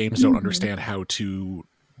lot of games don't Mm-hmm. understand how to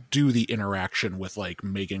do the interaction with like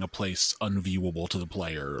making a place unviewable to the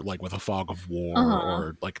player, like with a fog of war Uh-huh.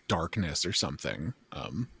 or like darkness or something.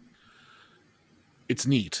 It's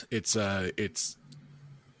neat. It's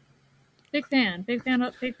Big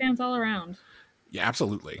fans all around. yeah,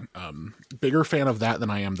 absolutely. Bigger fan of that than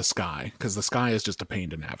I am the sky, because the sky is just a pain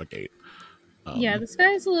to navigate. Yeah, the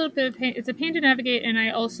sky is a little bit of pain. It's a pain to navigate, and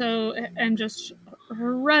I also am just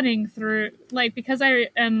running through, like, because I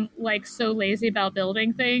am like so lazy about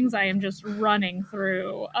building things. I am just running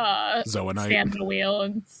through Zoanite. stamina wheel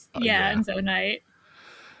and Yeah. and zonite.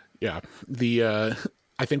 Yeah. The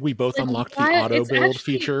I think we both Like, unlocked the why auto it's build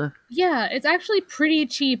actually, feature. yeah, it's actually pretty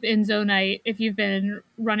cheap in zonite if you've been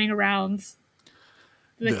running around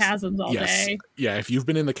the This chasms all Yes. day. Yeah, if you've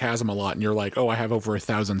been in the chasm a lot and you're like, oh, I have over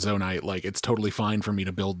 1,000 zonite, like it's totally fine for me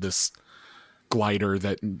to build this glider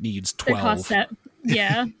that needs That costs 12. that,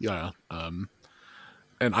 yeah. Yeah.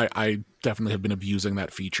 And I definitely have been abusing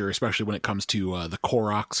that feature, especially when it comes to the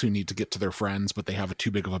Koroks who need to get to their friends, but they have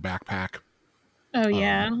too big of a backpack. Oh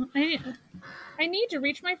yeah, I need to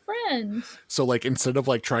reach my friends. So like, instead of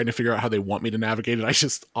like trying to figure out how they want me to navigate it, I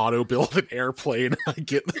just auto build an airplane. I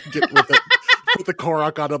get with it, put the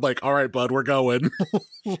Korok on. I'm like, all right, bud, we're going.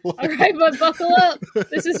 All right, but buckle up.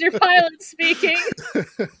 This is your pilot speaking.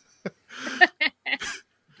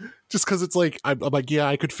 Just because it's like, I'm like, yeah,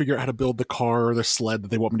 I could figure out how to build the car or the sled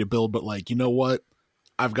that they want me to build, but like, you know what?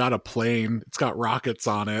 I've got a plane. It's got rockets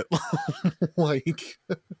on it. Like,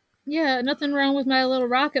 Yeah, nothing wrong with my little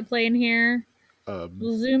rocket plane here.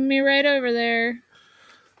 Zoom me right over there.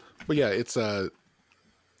 but yeah, it's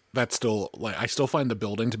that's still like, I still find the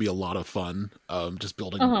building to be a lot of fun. Just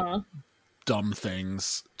building dumb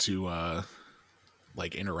things to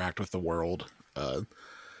like interact with the world.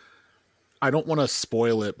 I don't want to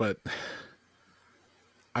spoil it, but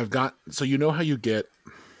so you know how you get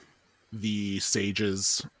the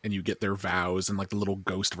sages and you get their vows and like the little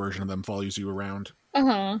ghost version of them follows you around.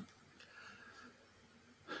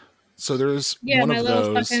 So there's Yeah, one my of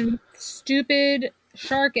little those. fucking stupid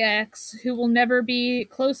shark ex who will never be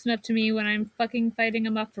close enough to me when I'm fucking fighting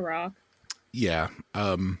a Muckrock. Yeah.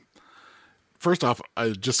 First off,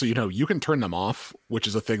 just so you know, you can turn them off, which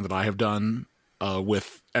is a thing that I have done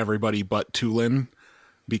with everybody but Tulin,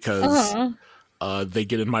 because they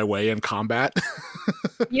get in my way in combat.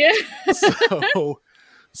 Yeah. So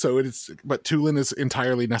But Tulin is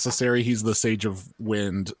entirely necessary. He's the Sage of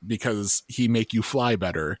Wind because he make you fly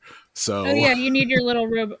better. So oh yeah, you need your little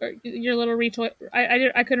your little Rito.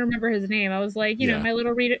 I couldn't remember his name. I was like, you know, my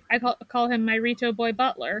little Rito. I call him my Rito boy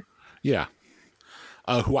butler. Yeah,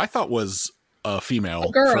 who I thought was a female,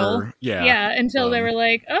 a girl. Until they were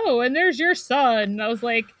like, oh, and there's your son. I was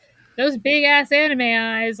like, those big ass anime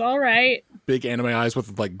eyes. All right, big anime eyes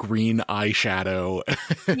with like green eyeshadow.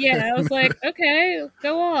 Yeah, I was like, okay,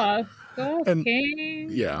 go off, King.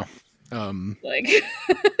 Yeah, like.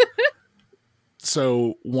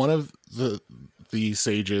 So one of the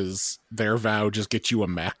sages, their vow just gets you a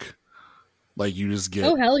mech. Like you just get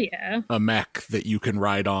hell yeah, a mech that you can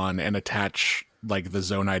ride on and attach like the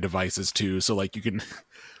Zonai devices to. So like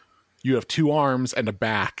you have 2 arms and a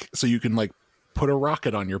back, so you can like put a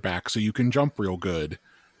rocket on your back so you can jump real good.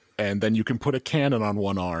 And then you can put a cannon on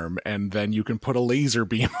one arm, and then you can put a laser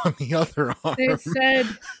beam on the other arm.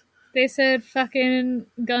 They said fucking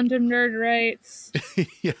Gundam nerd rights.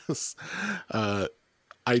 Yes. I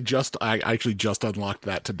actually just unlocked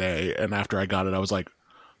that today, and after I got it, I was like,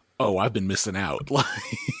 oh, I've been missing out.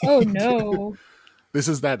 Oh no. This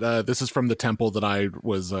is from the temple that I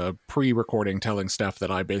was pre-recording telling Steph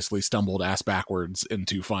that I basically stumbled ass backwards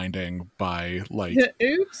into finding by like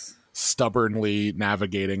oops. Stubbornly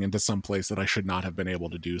navigating into some place that I should not have been able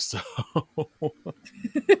to do so.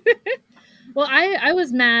 Well, I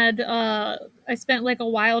was mad. I spent like a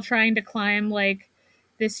while trying to climb like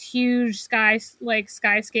this huge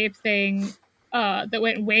skyscape thing that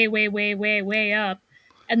went way up.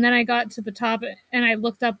 And then I got to the top and I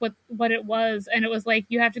looked up what it was, and it was like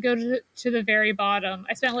you have to go to the very bottom.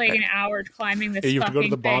 I spent like an hour climbing this. You have to go to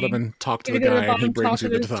the bottom and talk to the guy, and he brings you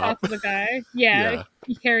to the top. Of the guy. Yeah,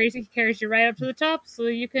 he carries you right up to the top, so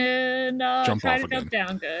you can jump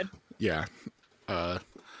down good. Yeah,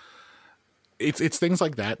 it's things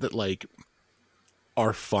like that like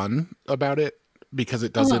are fun about it because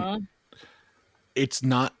it doesn't. It's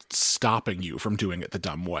not stopping you from doing it the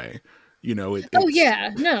dumb way. You know,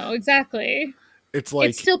 no, exactly. It's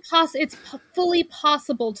like it's still it's fully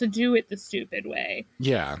possible to do it the stupid way.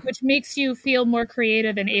 Yeah, which makes you feel more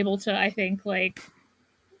creative and able to, I think, like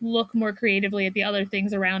look more creatively at the other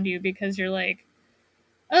things around you because you're like,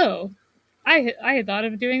 oh, I had thought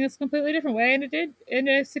of doing this a completely different way, and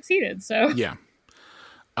it succeeded. So yeah.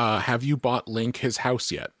 Have you bought Link his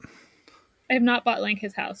house yet? I have not bought Link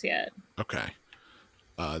his house yet. Okay,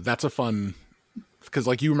 that's a fun. Because,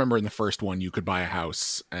 like, you remember in the first one, you could buy a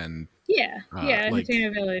house and... in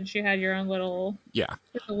Hateno Village, you had your own little... Yeah.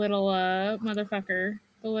 The little motherfucker.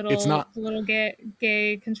 The little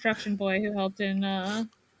gay construction boy who helped in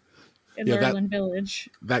Lurelin Village.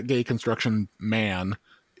 That gay construction man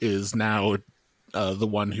is now the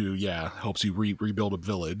one who, helps you rebuild a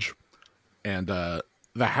village. And the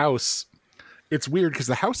house... It's weird, because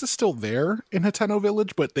the house is still there in Hateno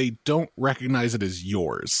Village, but they don't recognize it as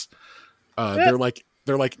yours. They're like,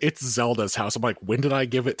 it's Zelda's house. I'm like, when did I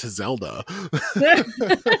give it to Zelda?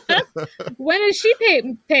 When did she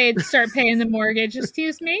start paying the mortgage?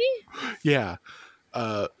 Excuse me? Yeah.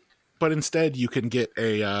 But instead you can get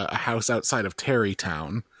a house outside of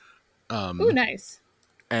Terrytown. Ooh, nice.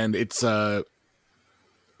 And it's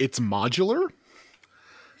modular.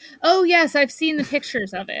 Oh yes, I've seen the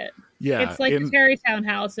pictures of it. Yeah, it's like the Terrytown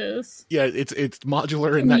houses. Yeah, it's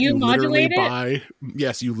modular in that you literally buy.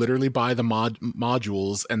 Yes, you literally buy the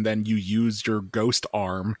modules, and then you use your ghost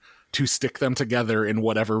arm to stick them together in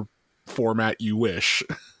whatever format you wish.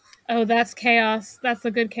 Oh, that's chaos. That's a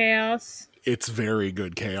good chaos. It's very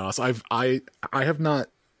good chaos. I have not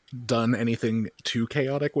done anything too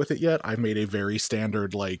chaotic with it yet. I've made a very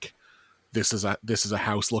standard like this is a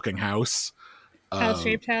house looking house.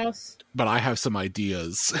 House-shaped house. But I have some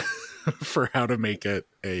ideas for how to make it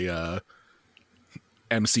a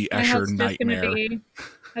MC Escher nightmare. I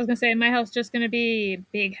was gonna say my house just gonna be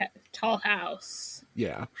big, tall house.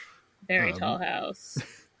 Yeah, very tall house.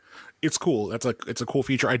 It's cool. It's a cool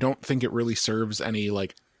feature. I don't think it really serves any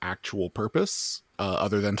like actual purpose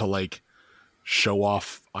other than to like show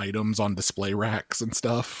off items on display racks and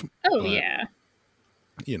stuff. Oh, but, yeah.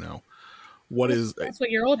 You know, that's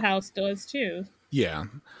what your old house does too. Yeah.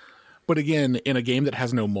 But again, in a game that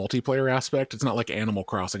has no multiplayer aspect, it's not like Animal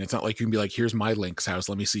Crossing. It's not like you can be like, here's my Link's house.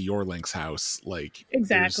 Let me see your Link's house. Like,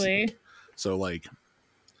 exactly. So like,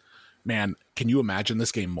 man, can you imagine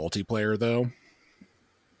this game multiplayer though?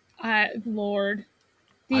 Lord.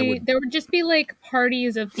 There would just be like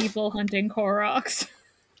parties of people hunting Koroks.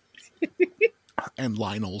 And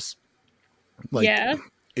Lionels. Like, yeah.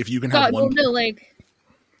 If you can have one. No, like,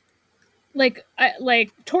 like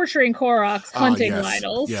torturing Koroks, hunting Yes,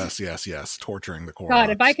 Lynels. yes. Torturing the God,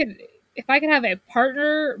 Koroks. if I could have a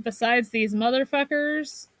partner besides these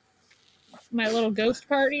motherfuckers, my little ghost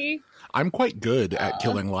party. I'm quite good at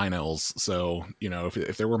killing Lynels, so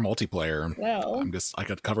if there were multiplayer, Well, I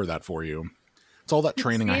could cover that for you. It's all that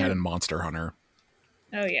training I had see, in Monster Hunter.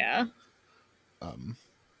 oh yeah. Um,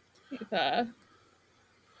 If,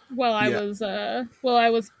 while yeah, I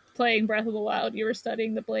was playing Breath of the Wild, you were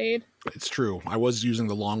studying the blade. it's true. I was using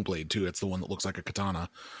the long blade too. It's the one that looks like a katana.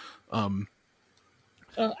 I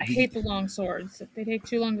hate the long swords. They take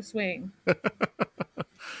too long to swing.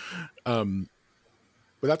 But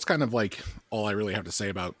that's kind of like all I really have to say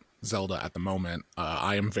about Zelda at the moment.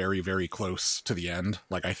 I am very, very close to the end.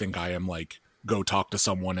 Like, I think I am like go talk to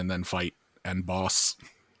someone and then fight and boss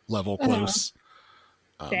level close.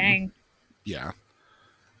 Dang. Yeah.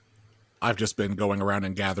 I've just been going around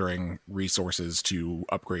and gathering resources to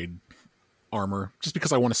upgrade armor just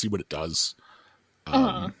because I want to see what it does.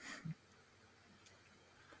 But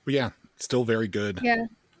yeah, still very good. Yeah.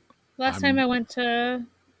 Last time I went to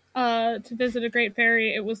visit a Great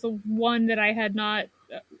Fairy, it was the one that I had not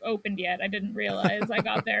opened yet. I didn't realize. I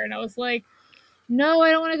got there and I was like, no,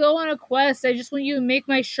 I don't want to go on a quest. I just want you to make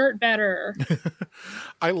my shirt better.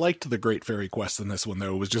 I liked the Great Fairy quest in this one,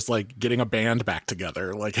 though. It was just like getting a band back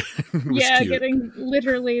together. Like, yeah, cute. getting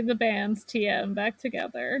literally the band's TM back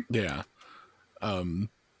together. Yeah.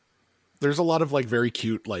 There's a lot of like very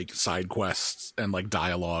cute like side quests and like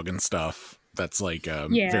dialogue and stuff that's like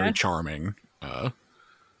very charming.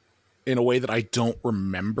 In a way that I don't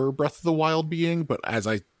remember Breath of the Wild being, but as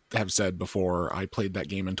I have said before, I played that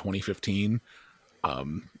game in 2015.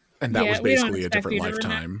 And that was basically a different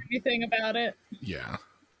lifetime. Anything about it? Yeah.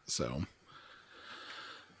 So,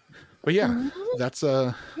 but yeah, that's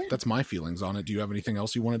my feelings on it. Do you have anything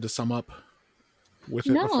else you wanted to sum up with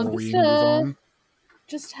it before we move on?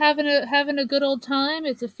 Just having a good old time.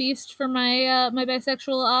 It's a feast for my my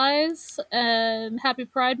bisexual eyes. Happy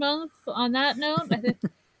Pride Month. On that note, I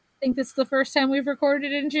think this is the first time we've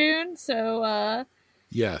recorded in June. So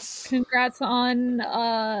yes, congrats on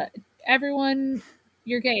everyone.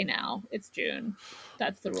 You're gay now. It's June.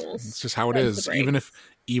 That's the rules. It's just how it is.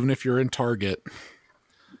 Even if you're in Target,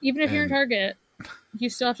 you're in Target, you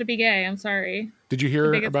still have to be gay. I'm sorry. Did you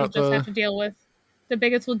hear about the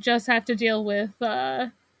bigots will just have to deal with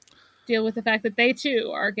the fact that they too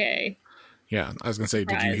are gay. Yeah, I was gonna say,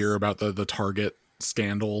 Surprise. Did you hear about the Target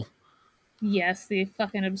scandal? Yes, the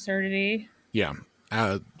fucking absurdity. Yeah,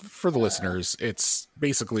 for the listeners, it's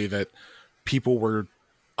basically that people were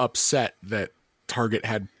upset that Target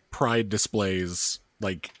had pride displays,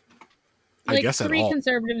 like I guess three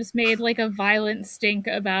conservatives made like a violent stink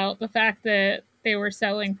about the fact that they were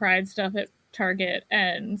selling pride stuff at Target,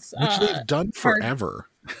 and which they've done forever.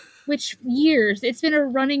 Which years? It's been a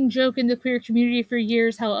running joke in the queer community for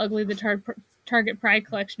years how ugly the Target Pride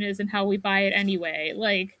collection is and how we buy it anyway.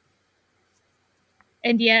 Like,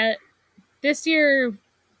 and yet this year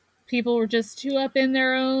people were just too up in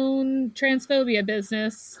their own transphobia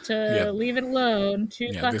business to leave it alone.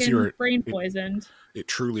 Too fucking brain poisoned. It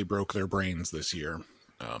truly broke their brains this year.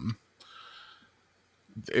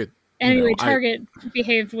 Anyway, Target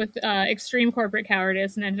behaved with extreme corporate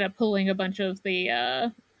cowardice and ended up pulling a bunch of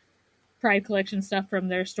the Pride collection stuff from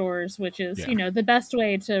their stores, which is, the best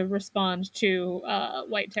way to respond to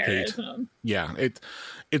white terrorism. Hate. Yeah,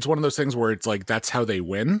 it's one of those things where it's like that's how they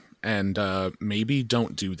win, and maybe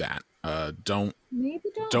don't do that. Don't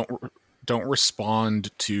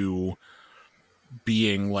respond to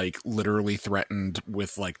being like literally threatened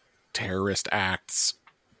with like terrorist acts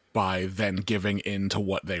by then giving in to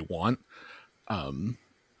what they want. That means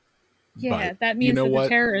that the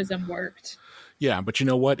terrorism worked. Yeah, but you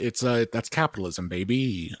know what? That's capitalism,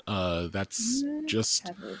 baby. That's just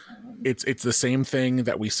capitalism. It's the same thing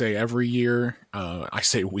that we say every year. I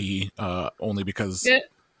say we only because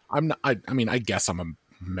I'm not. I mean, I guess I'm a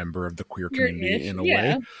member of the queer community in a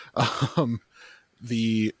way.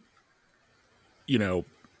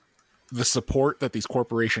 The support that these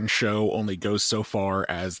corporations show only goes so far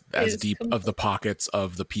as deep of the pockets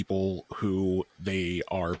of the people who they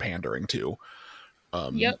are pandering to.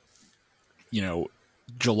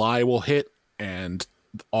 July will hit and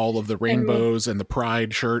all of the rainbows and the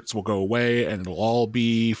pride shirts will go away and it'll all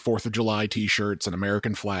be 4th of July t-shirts and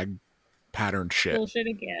American flag patterned shit. Bullshit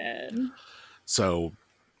again. So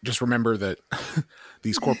just remember that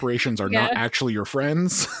these corporations are not actually your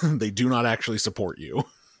friends. They do not actually support you.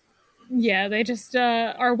 Yeah, they just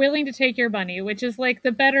are willing to take your money, which is like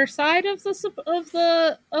the better side of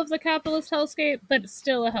the capitalist hellscape, but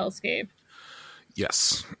still a hellscape.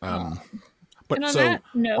 Yes. And But so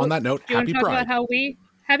on that note, do you want happy to talk about Pride. how we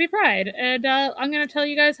happy Pride? And I'm going to tell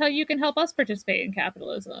you guys how you can help us participate in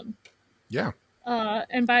capitalism. Yeah.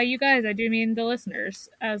 And by you guys, I do mean the listeners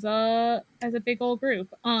as a big old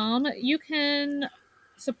group. You can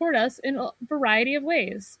support us in a variety of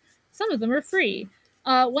ways. Some of them are free.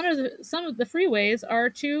 Some of the free ways are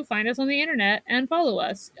to find us on the internet and follow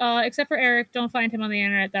us. Except for Eric, don't find him on the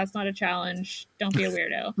internet. That's not a challenge. Don't be a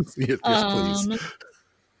weirdo. Yes, please.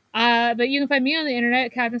 But you can find me on the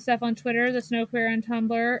internet, Captain Steph on Twitter, the Snow Queer on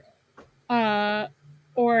Tumblr,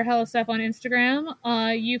 or Hello Steph on Instagram.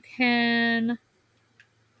 You can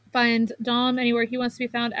find Dom anywhere he wants to be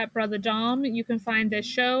found at Brother Dom. You can find this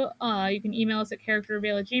show. You can email us at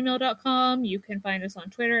characterreveal@gmail.com. You can find us on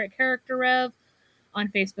Twitter at CharacterRev, on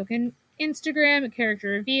Facebook and Instagram at Character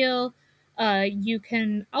Reveal. You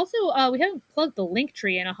can also, we haven't plugged the link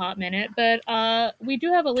tree in a hot minute, but we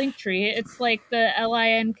do have a link tree. It's like the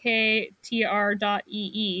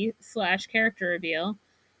linktr.ee/character reveal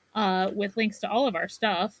with links to all of our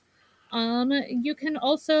stuff. You can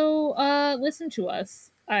also listen to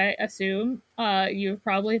us, I assume. You've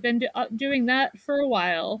probably been doing that for a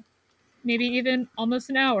while, maybe even almost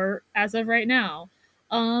an hour as of right now.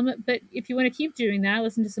 But if you want to keep doing that,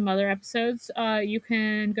 listen to some other episodes, you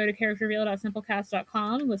can go to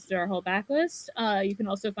characterreveal.simplecast.com and listen to our whole backlist. You can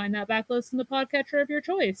also find that backlist in the podcatcher of your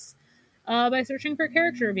choice by searching for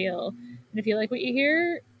Character Reveal. And if you like what you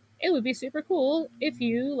hear, it would be super cool if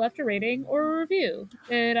you left a rating or a review.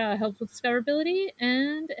 It helps with discoverability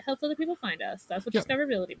and it helps other people find us. That's what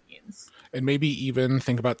discoverability means. And maybe even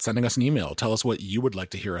think about sending us an email. Tell us what you would like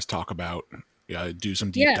to hear us talk about. Do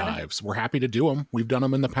some deep dives. We're happy to do them. We've done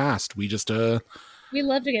them in the past. We just we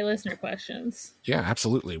love to get listener questions. Yeah,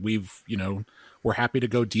 absolutely. We're happy to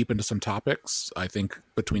go deep into some topics. I think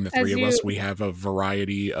between the three of us, we have a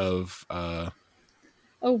variety of a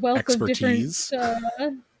wealth expertise. Of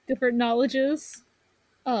different knowledges.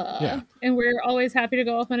 And we're always happy to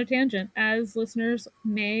go off on a tangent, as listeners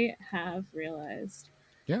may have realized.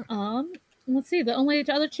 Yeah. Let's see. The only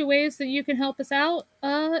other two ways that you can help us out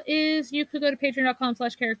is you could go to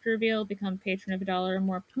patreon.com/character reveal, become a patron of $1 or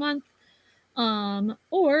more per month.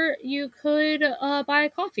 Or you could buy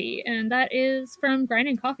coffee, and that is from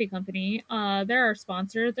Grinding Coffee Company. They're our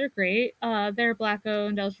sponsor. They're great. They're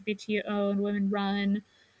Black-owned, LGBT-owned, women-run,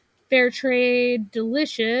 fair trade,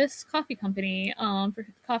 delicious coffee company. For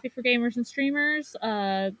coffee for gamers and streamers.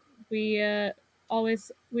 We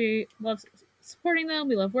love supporting them.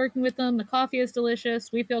 We love working with them. The coffee is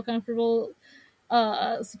delicious. We feel comfortable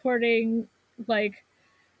supporting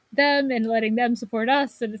them and letting them support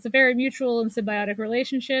us, and it's a very mutual and symbiotic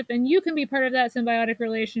relationship, and you can be part of that symbiotic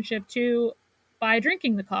relationship too by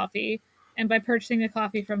drinking the coffee and by purchasing the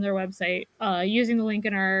coffee from their website, using the link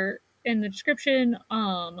in the description,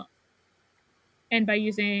 and you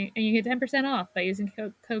get 10% off by using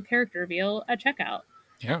code character reveal at checkout.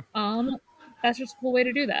 That's just a cool way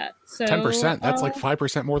to do that. So 10%, that's like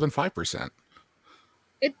 5% more than 5%.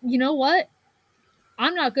 You know what,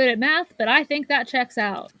 I'm not good at math, but I think that checks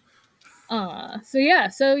out. So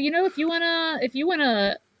if you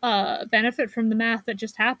wanna benefit from the math that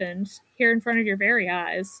just happened here in front of your very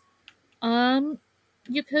eyes,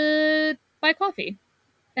 you could buy coffee.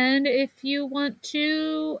 And if you want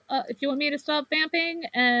me to stop vamping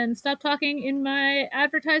and stop talking in my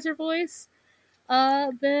advertiser voice,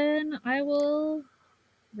 then I will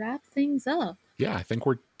wrap things up. Yeah, I think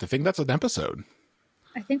that's an episode.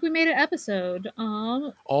 I think we made an episode.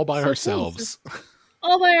 All by ourselves. Cool.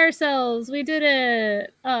 All by ourselves. We did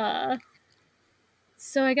it.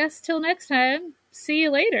 So I guess till next time, see you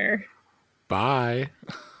later. Bye.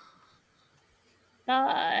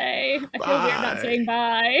 Bye. I feel weird not saying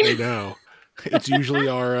bye. I know. It's usually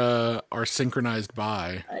our synchronized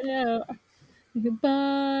bye. I know.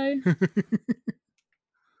 Goodbye.